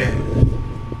Podcast.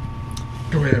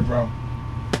 Go ahead, bro.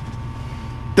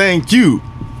 Thank you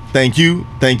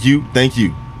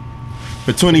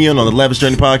for tuning in on the Lavish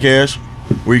Journey Podcast,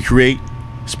 where you create,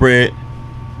 spread.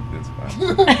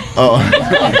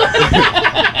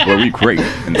 Where we create,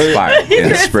 inspire,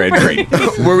 and spread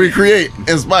greatness. Where we create,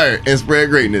 inspire, and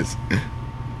spread greatness.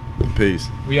 Peace.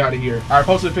 We out of here. All right,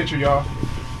 post a picture, y'all.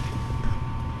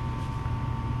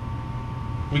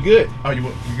 We good? Oh,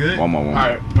 you good? One more. All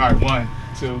right. 1,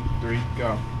 2, 3,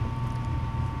 go.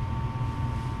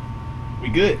 We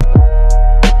good.